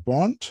coupon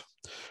bond.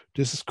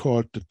 This is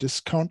called the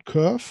discount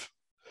curve.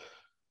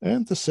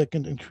 And the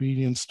second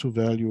ingredients to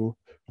value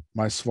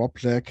my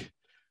swap leg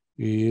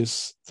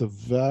is the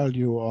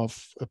value of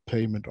a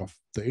payment of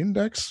the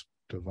index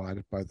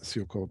divided by the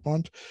zero coupon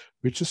bond,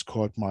 which is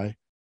called my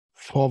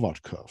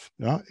forward curve.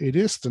 It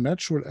is the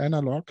natural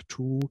analog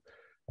to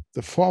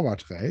the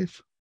forward rate,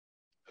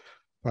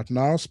 but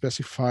now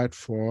specified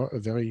for a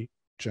very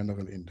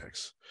general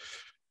index.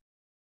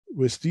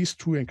 With these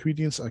 2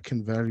 ingredients, I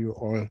can value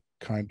all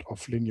kind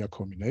of linear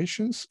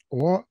combinations,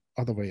 or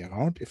other way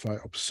around. If I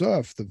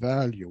observe the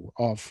value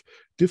of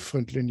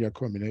different linear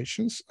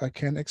combinations, I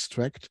can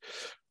extract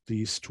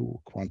these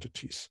 2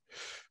 quantities.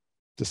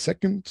 The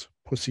second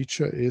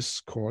procedure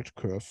is called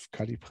curve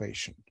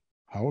calibration.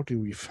 How do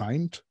we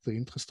find the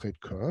interest rate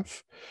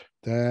curve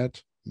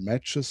that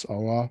matches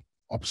our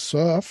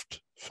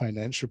observed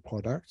financial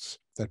products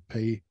that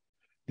pay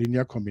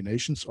linear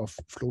combinations of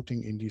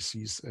floating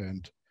indices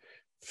and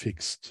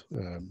fixed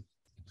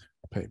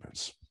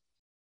payments?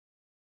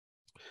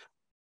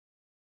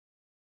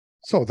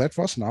 So that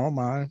was now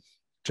my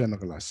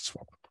generalized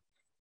swap.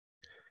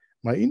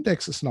 My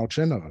index is now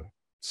general,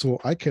 so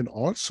I can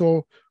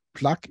also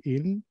plug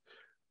in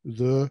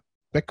the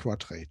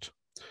backward rate.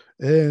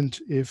 And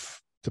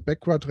if the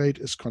backward rate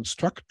is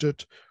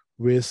constructed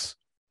with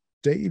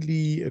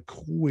daily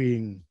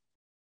accruing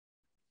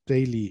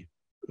daily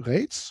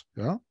rates,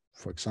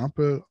 for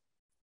example,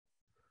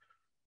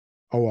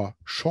 our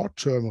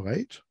short-term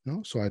rate,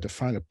 so I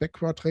define a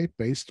backward rate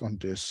based on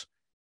this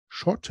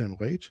short-term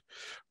rate,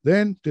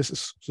 then this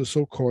is the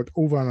so-called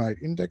overnight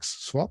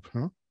index swap,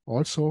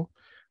 also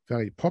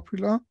very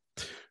popular,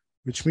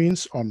 which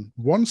means on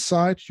one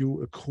side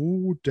you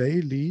accrue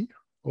daily,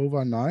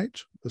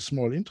 overnight, a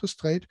small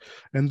interest rate,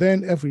 and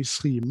then every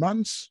 3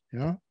 months,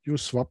 yeah, you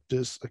swap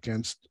this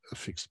against a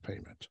fixed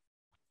payment.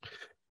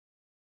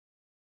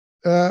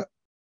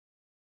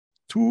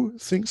 Two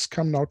things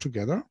come now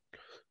together.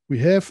 We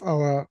have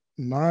our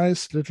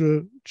nice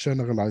little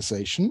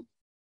generalization.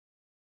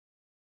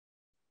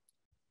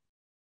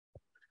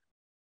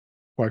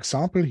 For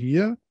example,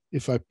 here,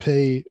 if I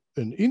pay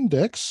an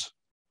index,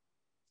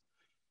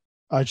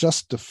 I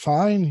just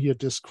define here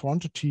this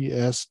quantity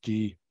as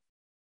the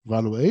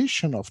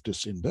valuation of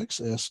this index,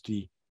 as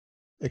the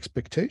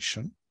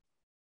expectation.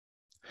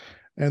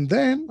 And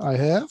then I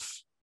have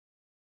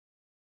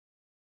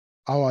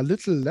our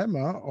little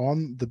lemma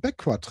on the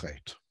backward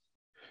rate.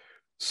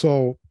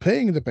 So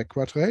paying the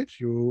backward rate,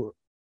 you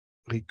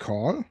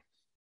recall,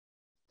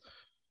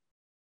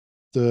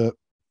 the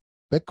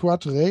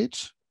backward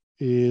rate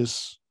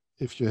is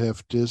if you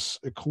have this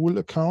accrual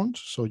account,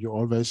 so you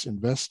always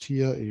invest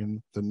here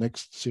in the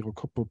next zero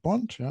coupon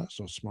bond, yeah,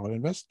 so small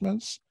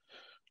investments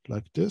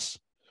like this.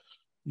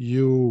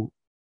 You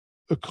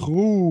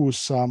accrue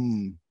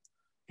some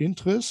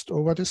interest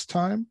over this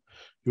time.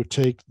 You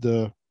take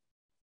the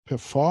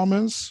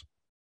performance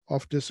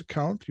of this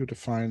account, you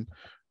define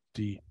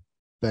the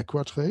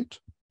backward rate.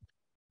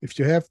 If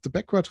you have the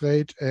backward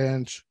rate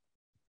and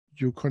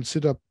you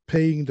consider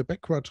paying the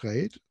backward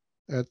rate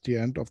at the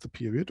end of the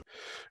period,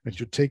 and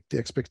you take the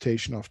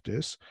expectation of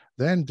this,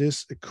 then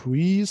this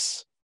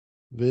agrees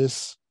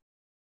with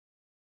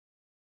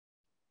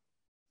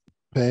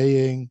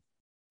paying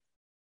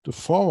the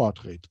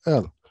forward rate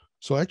L.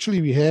 So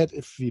actually we had,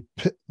 if we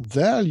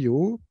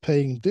value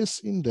paying this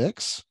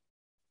index,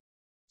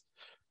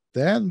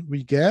 then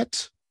we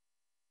get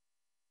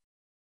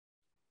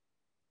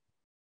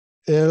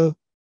L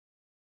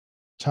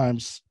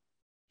times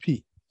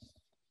P.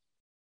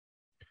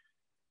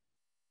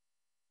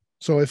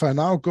 So if I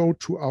now go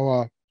to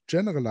our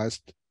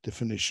generalized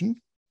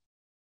definition,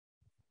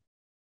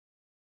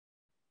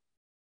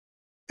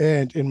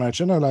 and in my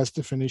generalized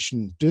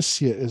definition, this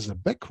here is a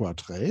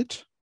backward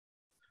rate,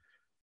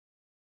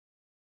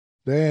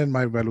 then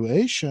my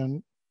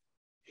valuation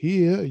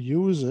here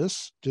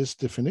uses this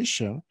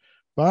definition,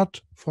 but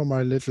for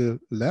my little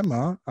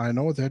lemma, I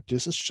know that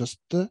this is just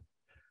the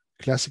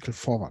classical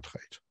forward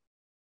rate.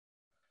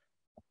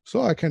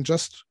 So I can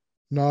just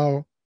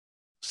now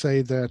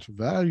say that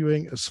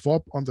valuing a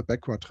swap on the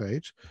backward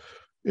rate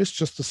is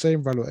just the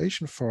same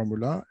valuation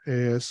formula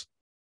as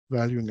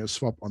valuing a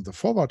swap on the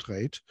forward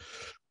rate,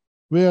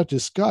 where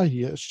this guy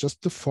here is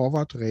just the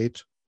forward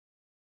rate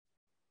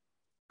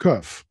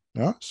curve.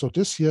 Yeah? So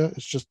this here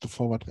is just the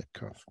forward rate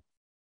curve.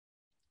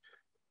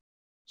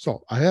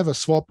 So I have a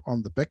swap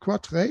on the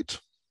backward rate.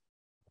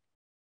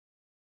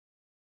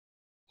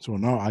 So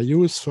now I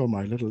use for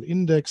my little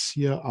index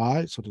here,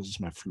 I, so this is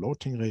my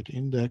floating rate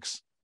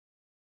index.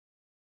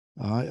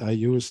 I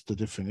use the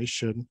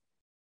definition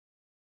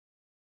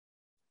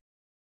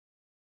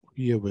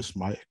here with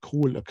my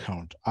accrual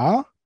account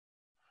R.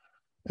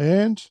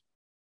 And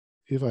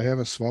if I have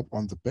a swap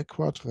on the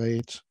backward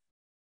rate,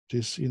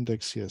 this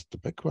index here is the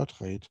backward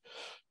rate.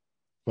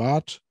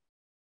 But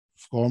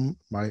from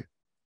my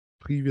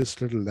previous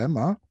little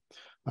lemma,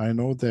 I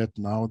know that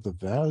now the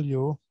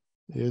value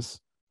is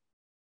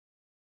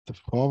the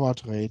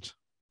forward rate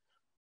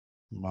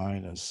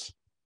minus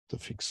the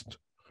fixed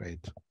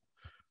rate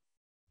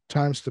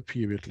times the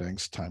period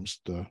length times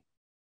the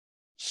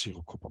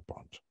zero coupon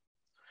bond.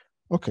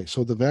 Okay,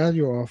 so the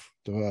value of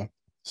the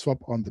swap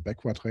on the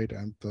backward rate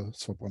and the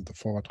swap on the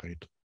forward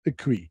rate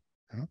agree.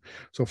 Yeah?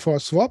 So for a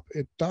swap,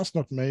 it does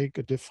not make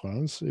a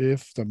difference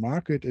if the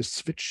market is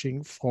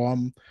switching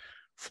from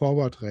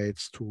forward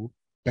rates to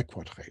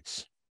backward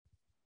rates.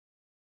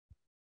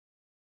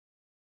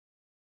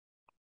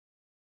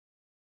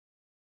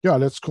 Yeah,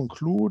 let's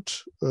conclude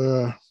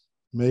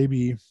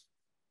maybe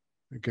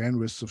again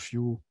with a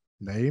few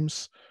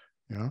names.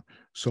 Yeah.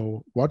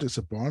 So what is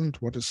a bond?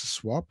 What is a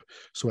swap?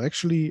 So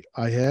actually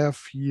I have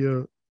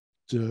here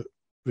the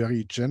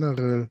very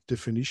general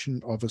definition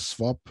of a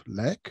swap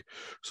leg.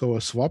 So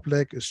a swap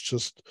leg is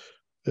just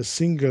a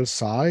single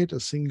side, a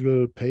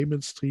single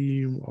payment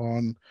stream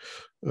on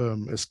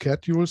a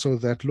schedule. So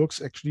that looks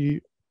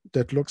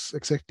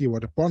exactly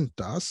what a bond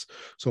does.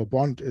 So a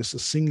bond is a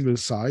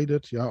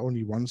single-sided, yeah,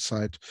 only one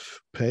side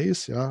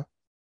pays, yeah.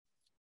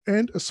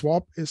 And a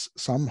swap is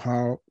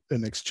somehow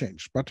an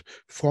exchange. But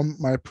from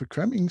my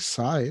programming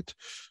side,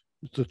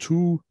 the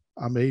two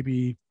are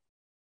maybe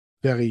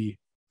very,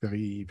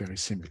 very, very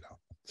similar.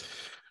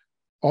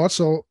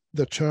 Also,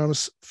 the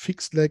terms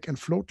fixed leg and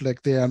float leg,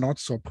 they are not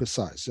so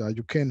precise.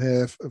 You can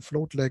have a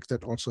float leg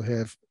that also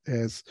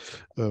has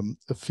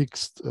a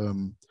fixed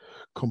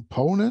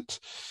component.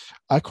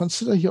 I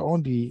consider here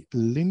only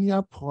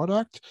linear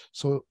product.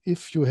 So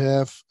if you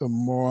have a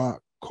more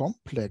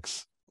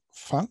complex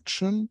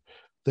function,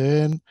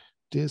 then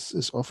this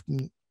is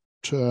often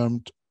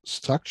termed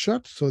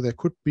structured. So there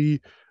could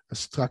be a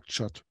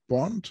structured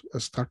bond, a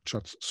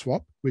structured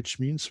swap, which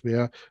means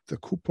where the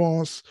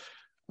coupons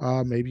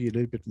are maybe a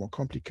little bit more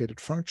complicated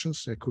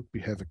functions. They could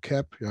have a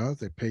cap, yeah,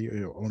 they pay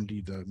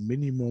only the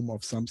minimum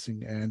of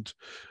something and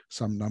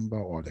some number,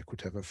 or they could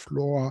have a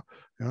floor,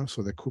 yeah,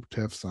 so they could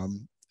have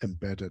some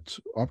embedded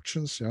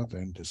options, yeah,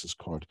 then this is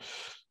called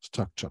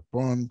structured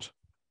bond,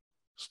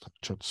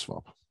 structured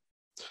swap.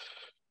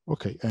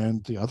 Okay,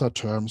 and the other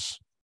terms,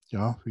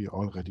 yeah, we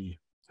already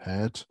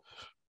had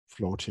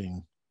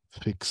floating,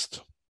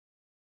 fixed,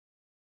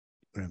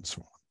 and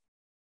so on.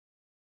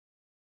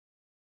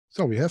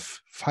 So we have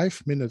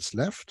 5 minutes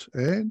left,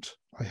 and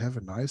I have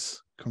a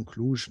nice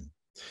conclusion.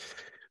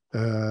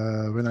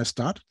 When I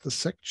started the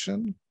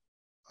section,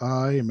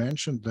 I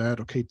mentioned that,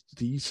 okay,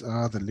 these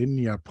are the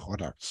linear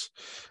products.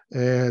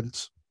 And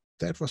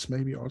that was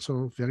maybe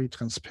also very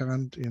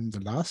transparent in the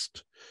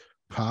last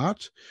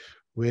part,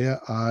 where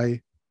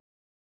I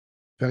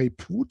very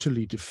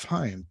brutally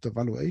defined the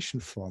valuation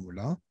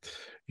formula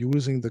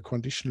using the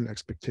conditional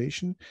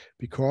expectation,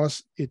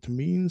 because it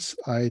means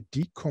I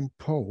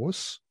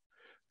decompose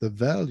the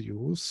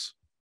values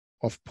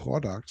of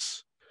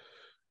products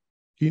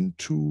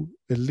into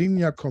a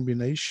linear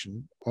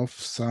combination of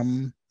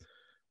some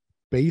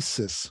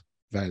basis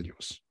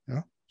values.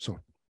 Yeah, so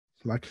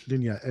like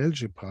linear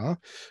algebra,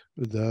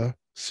 the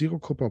zero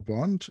coupon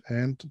bond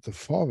and the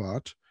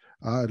forward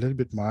are a little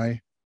bit my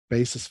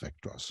basis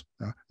vectors.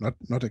 Yeah?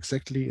 Not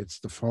exactly, it's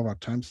the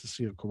forward times the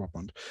zero coupon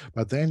bond,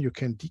 but then you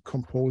can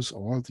decompose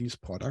all these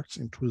products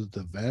into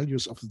the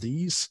values of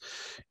these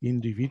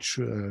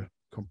individual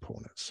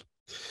components.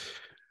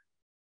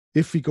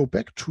 If we go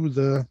back to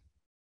the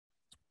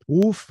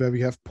proof where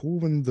we have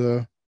proven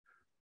the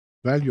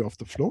value of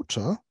the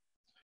floater,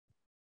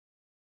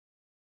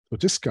 so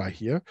this guy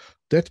here,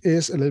 that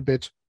is a little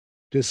bit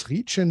this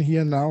region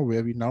here now,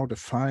 where we now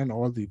define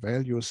all the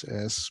values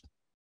as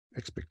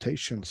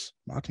expectations,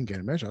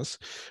 martingale measures.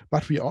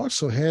 But we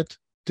also had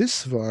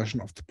this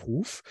version of the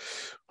proof,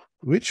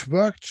 which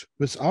worked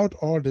without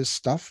all this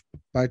stuff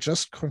by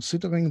just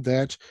considering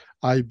that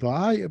I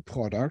buy a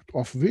product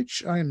of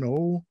which I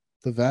know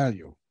the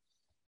value.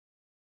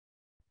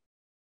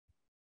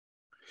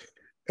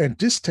 And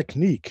this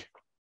technique,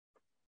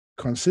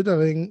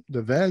 considering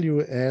the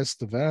value as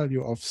the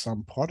value of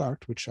some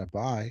product which I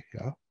buy,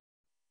 yeah.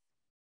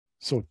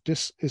 So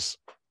this is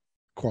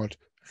called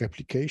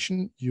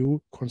replication.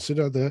 You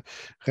consider the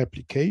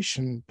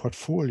replication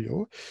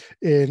portfolio.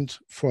 And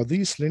for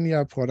these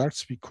linear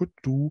products, we could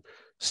do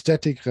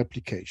static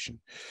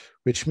replication,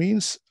 which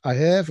means I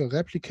have a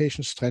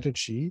replication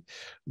strategy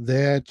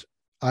that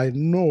I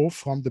know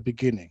from the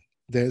beginning.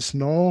 There is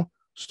no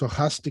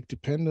stochastic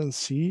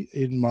dependency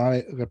in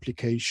my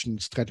replication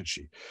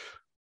strategy.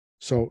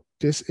 So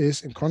this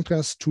is in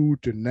contrast to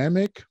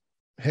dynamic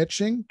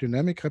hedging,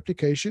 dynamic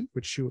replication,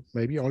 which you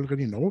maybe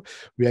already know,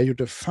 where you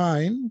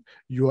define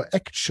your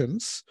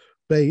actions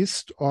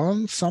based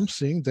on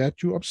something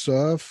that you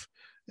observe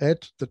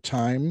at the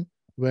time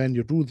when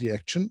you do the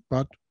action,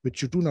 but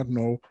which you do not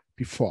know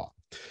before.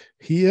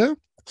 Here,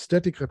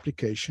 static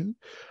replication,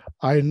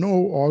 I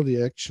know all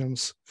the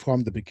actions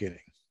from the beginning.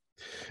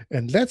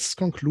 And let's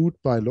conclude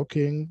by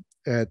looking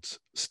at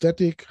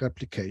static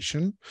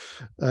replication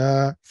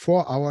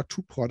for our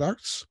two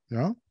products,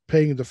 yeah,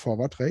 paying the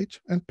forward rate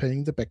and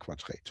paying the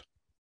backward rate.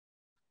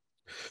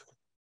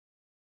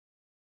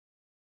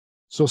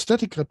 So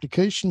static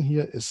replication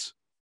here is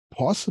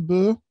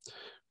possible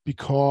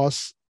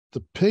because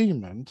the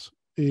payment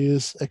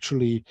is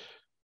actually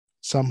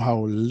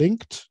somehow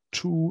linked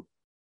to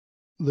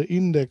the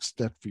index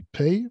that we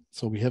pay.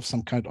 So we have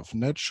some kind of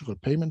natural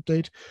payment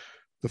date.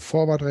 The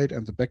forward rate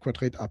and the backward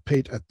rate are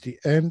paid at the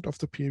end of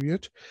the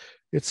period.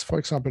 It's, for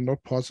example,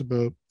 not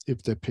possible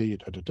if they pay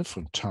it at a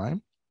different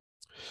time.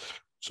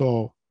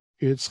 So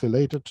it's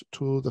related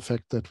to the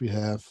fact that we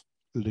have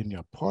a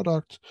linear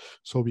product.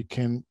 So we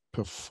can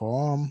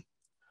perform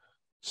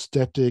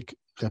static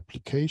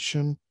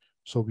replication.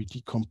 So we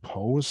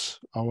decompose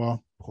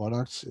our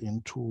products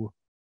into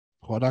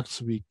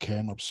products we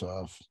can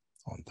observe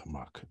on the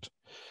market.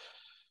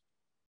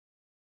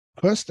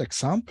 First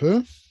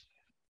example,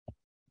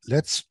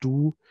 let's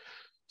do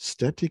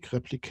static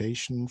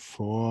replication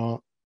for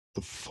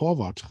the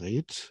forward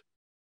rate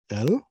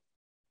L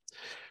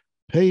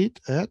paid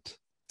at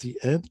the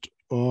end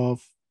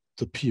of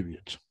the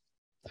period.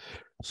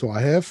 So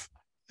I have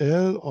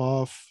L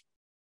of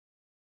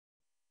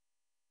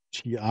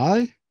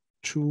TI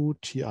to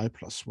TI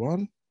plus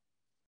 1.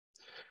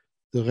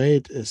 The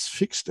rate is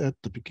fixed at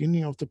the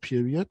beginning of the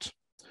period,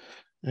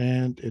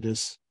 and it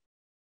is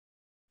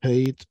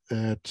paid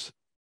at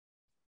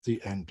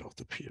the end of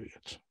the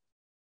period.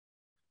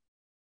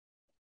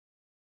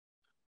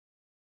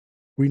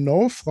 We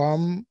know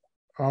from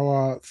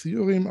our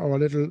theorem, our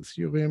little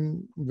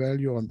theorem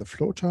value on the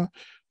floater,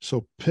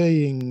 so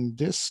paying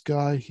this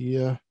guy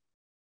here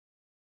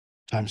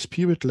times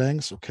period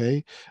length,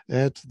 okay,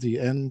 at the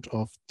end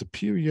of the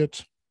period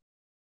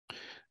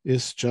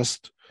is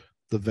just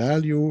the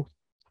value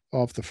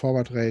of the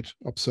forward rate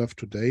observed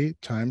today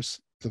times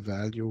the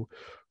value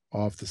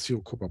of the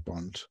zero coupon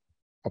bond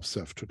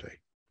observed today.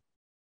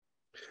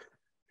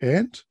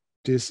 And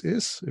this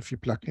is, if you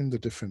plug in the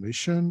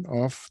definition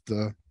of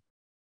the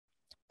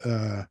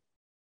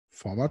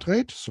forward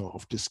rate, so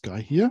of this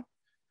guy here.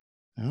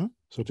 Yeah.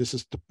 So this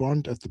is the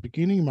bond at the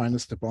beginning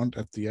minus the bond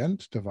at the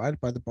end, divided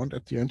by the bond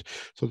at the end.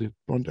 So the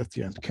bond at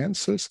the end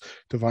cancels,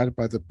 divided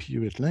by the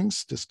period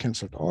length. This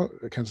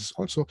cancels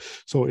also.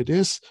 So it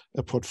is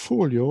a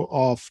portfolio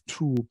of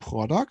two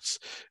products.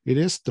 It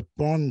is the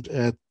bond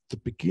at the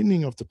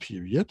beginning of the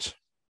period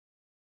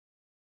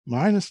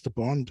minus the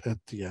bond at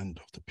the end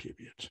of the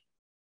period.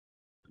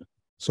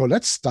 So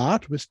let's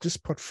start with this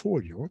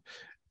portfolio.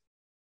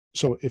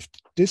 So if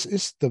this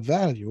is the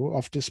value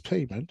of this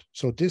payment,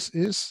 so this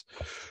is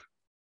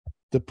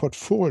the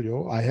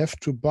portfolio I have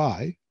to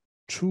buy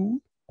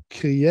to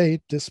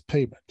create this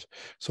payment.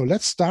 So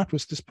let's start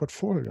with this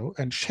portfolio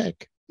and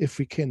check if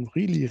we can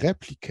really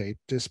replicate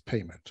this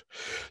payment.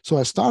 So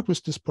I start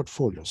with this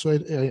portfolio. So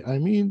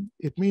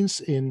it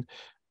means in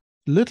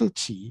little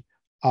t,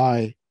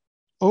 I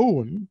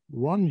own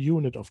 1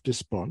 unit of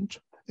this bond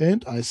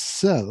and I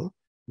sell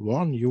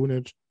 1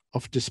 unit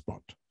of this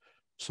bond.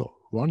 So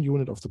 1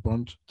 unit of the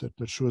bond that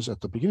matures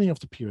at the beginning of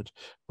the period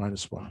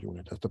minus 1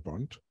 unit at the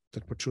bond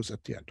that matures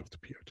at the end of the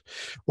period.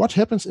 What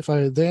happens if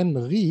I then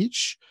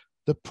reach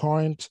the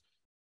point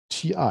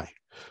Ti?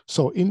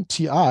 So in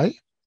Ti, I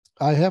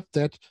have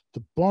that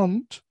the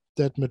bond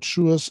that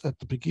matures at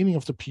the beginning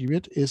of the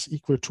period is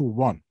equal to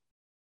 1.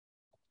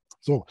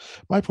 So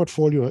my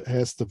portfolio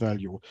has the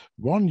value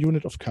 1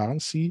 unit of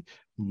currency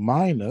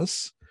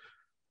minus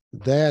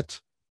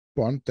that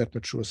bond that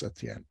matures at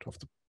the end of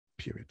the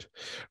period.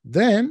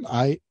 Then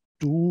I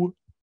do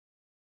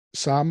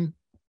some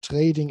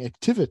trading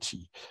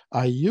activity.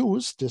 I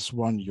use this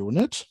 1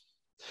 unit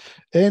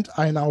and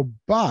I now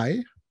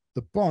buy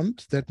the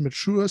bond that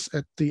matures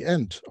at the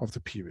end of the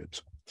period.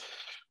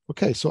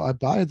 Okay, so I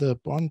buy the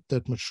bond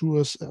that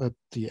matures at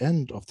the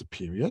end of the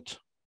period,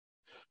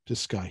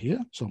 this guy here.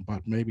 So,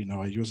 but maybe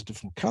now I use a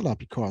different color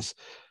because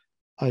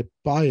I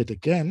buy it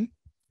again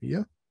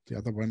here. The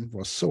other one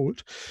was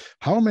sold.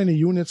 How many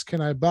units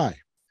can I buy?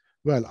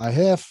 Well, I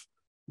have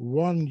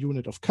 1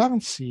 unit of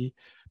currency.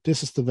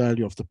 This is the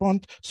value of the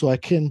bond. So I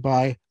can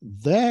buy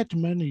that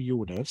many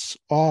units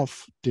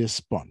of this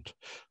bond.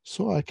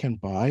 So I can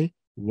buy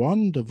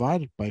 1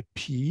 divided by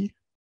P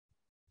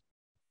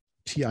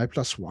Ti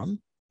plus 1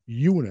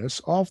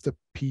 units of the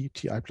P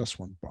Ti plus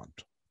 1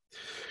 bond.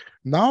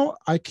 Now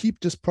I keep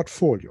this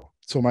portfolio.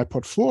 So my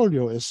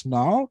portfolio is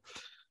now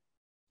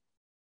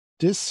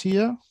this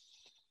here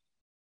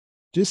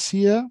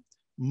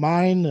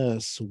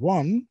minus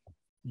 1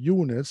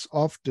 units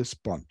of this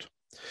bond.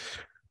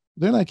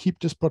 Then I keep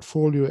this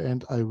portfolio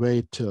and I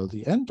wait till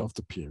the end of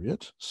the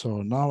period.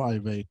 So now I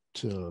wait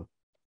till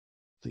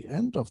the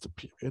end of the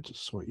period.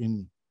 So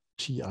in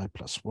Ti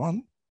plus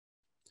 1.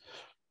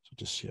 So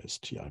this here is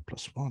Ti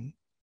plus 1.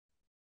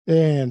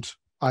 And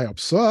I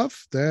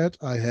observe that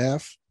I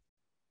have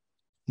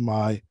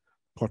my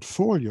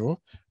portfolio,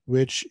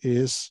 which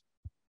is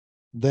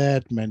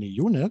that many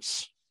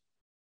units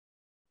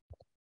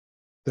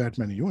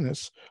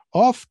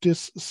of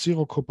this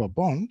zero coupon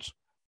bond,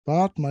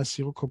 but my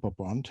zero coupon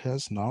bond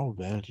has now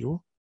value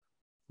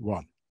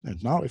 1.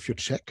 And now if you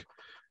check,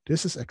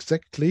 this is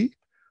exactly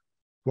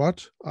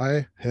what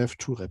I have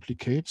to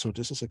replicate. So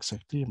this is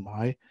exactly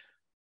my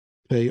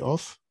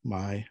payoff,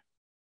 my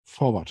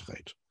forward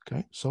rate.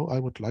 Okay, so I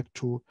would like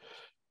to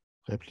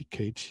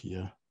replicate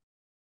here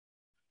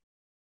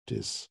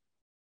this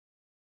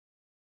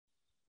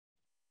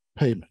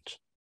payment.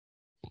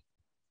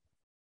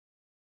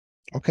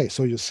 Okay,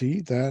 so you see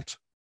that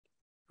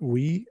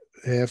we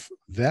have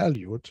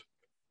valued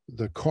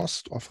the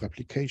cost of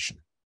replication.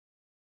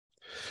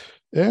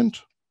 And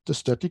the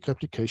static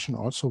replication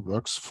also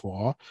works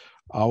for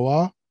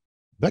our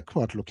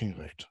backward-looking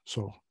rate.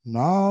 So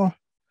now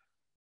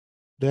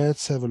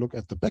let's have a look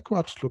at the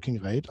backward-looking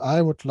rate.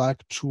 I would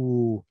like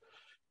to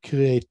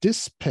create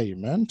this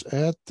payment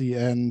at the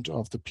end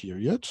of the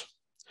period.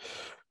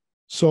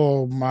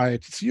 So my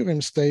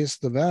theorem states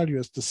the value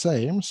is the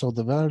same. So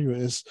the value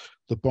is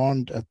the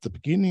bond at the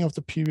beginning of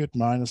the period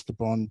minus the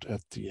bond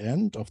at the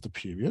end of the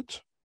period.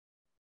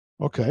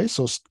 Okay,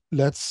 so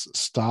let's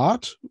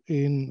start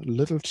in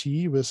little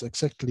t with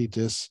exactly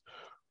this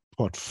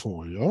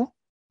portfolio.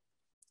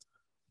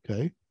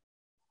 Okay,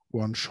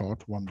 1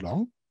 short, 1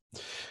 long.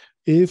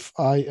 If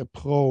I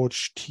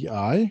approach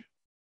Ti,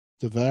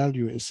 the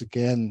value is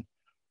again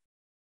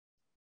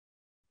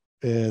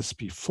as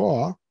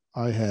before.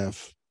 I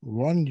have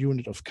 1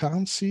 unit of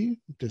currency.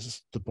 This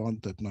is the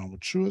bond that now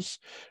matures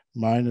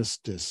minus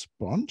this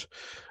bond.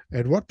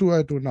 And what do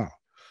I do now?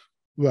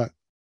 Well,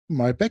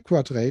 my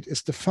backward rate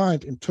is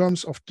defined in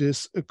terms of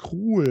this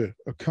accrual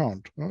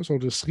account. So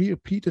this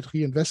repeated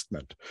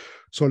reinvestment.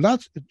 So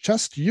let's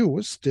just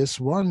use this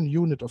 1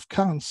 unit of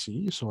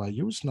currency. So I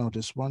use now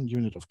this 1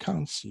 unit of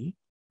currency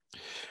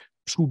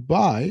to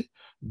buy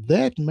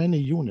that many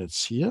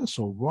units here.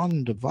 So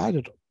 1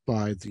 divided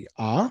by the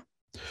R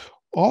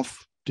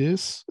of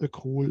this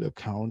accrual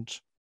account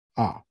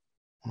R.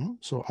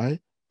 So I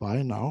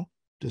buy now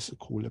this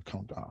accrual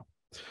account R.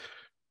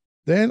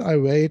 Then I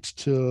wait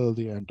till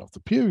the end of the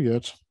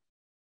period.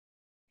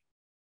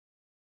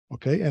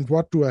 Okay, and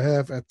what do I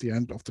have at the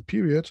end of the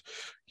period?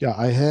 Yeah,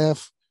 I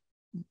have,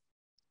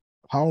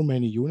 how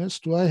many units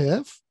do I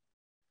have?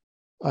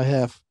 I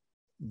have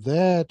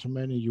that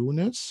many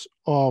units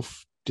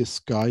of this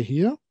guy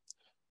here,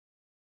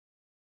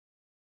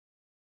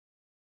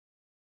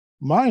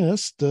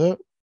 minus the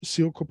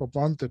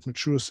 0.1 that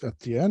matures at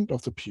the end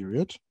of the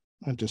period,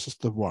 and this is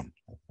the 1.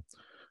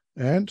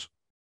 And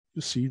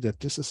you see that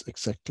this is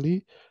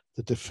exactly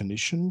the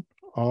definition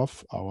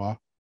of our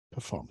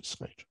performance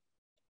rate.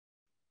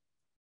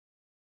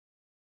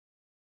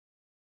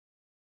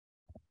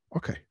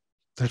 Okay,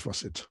 that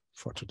was it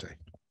for today.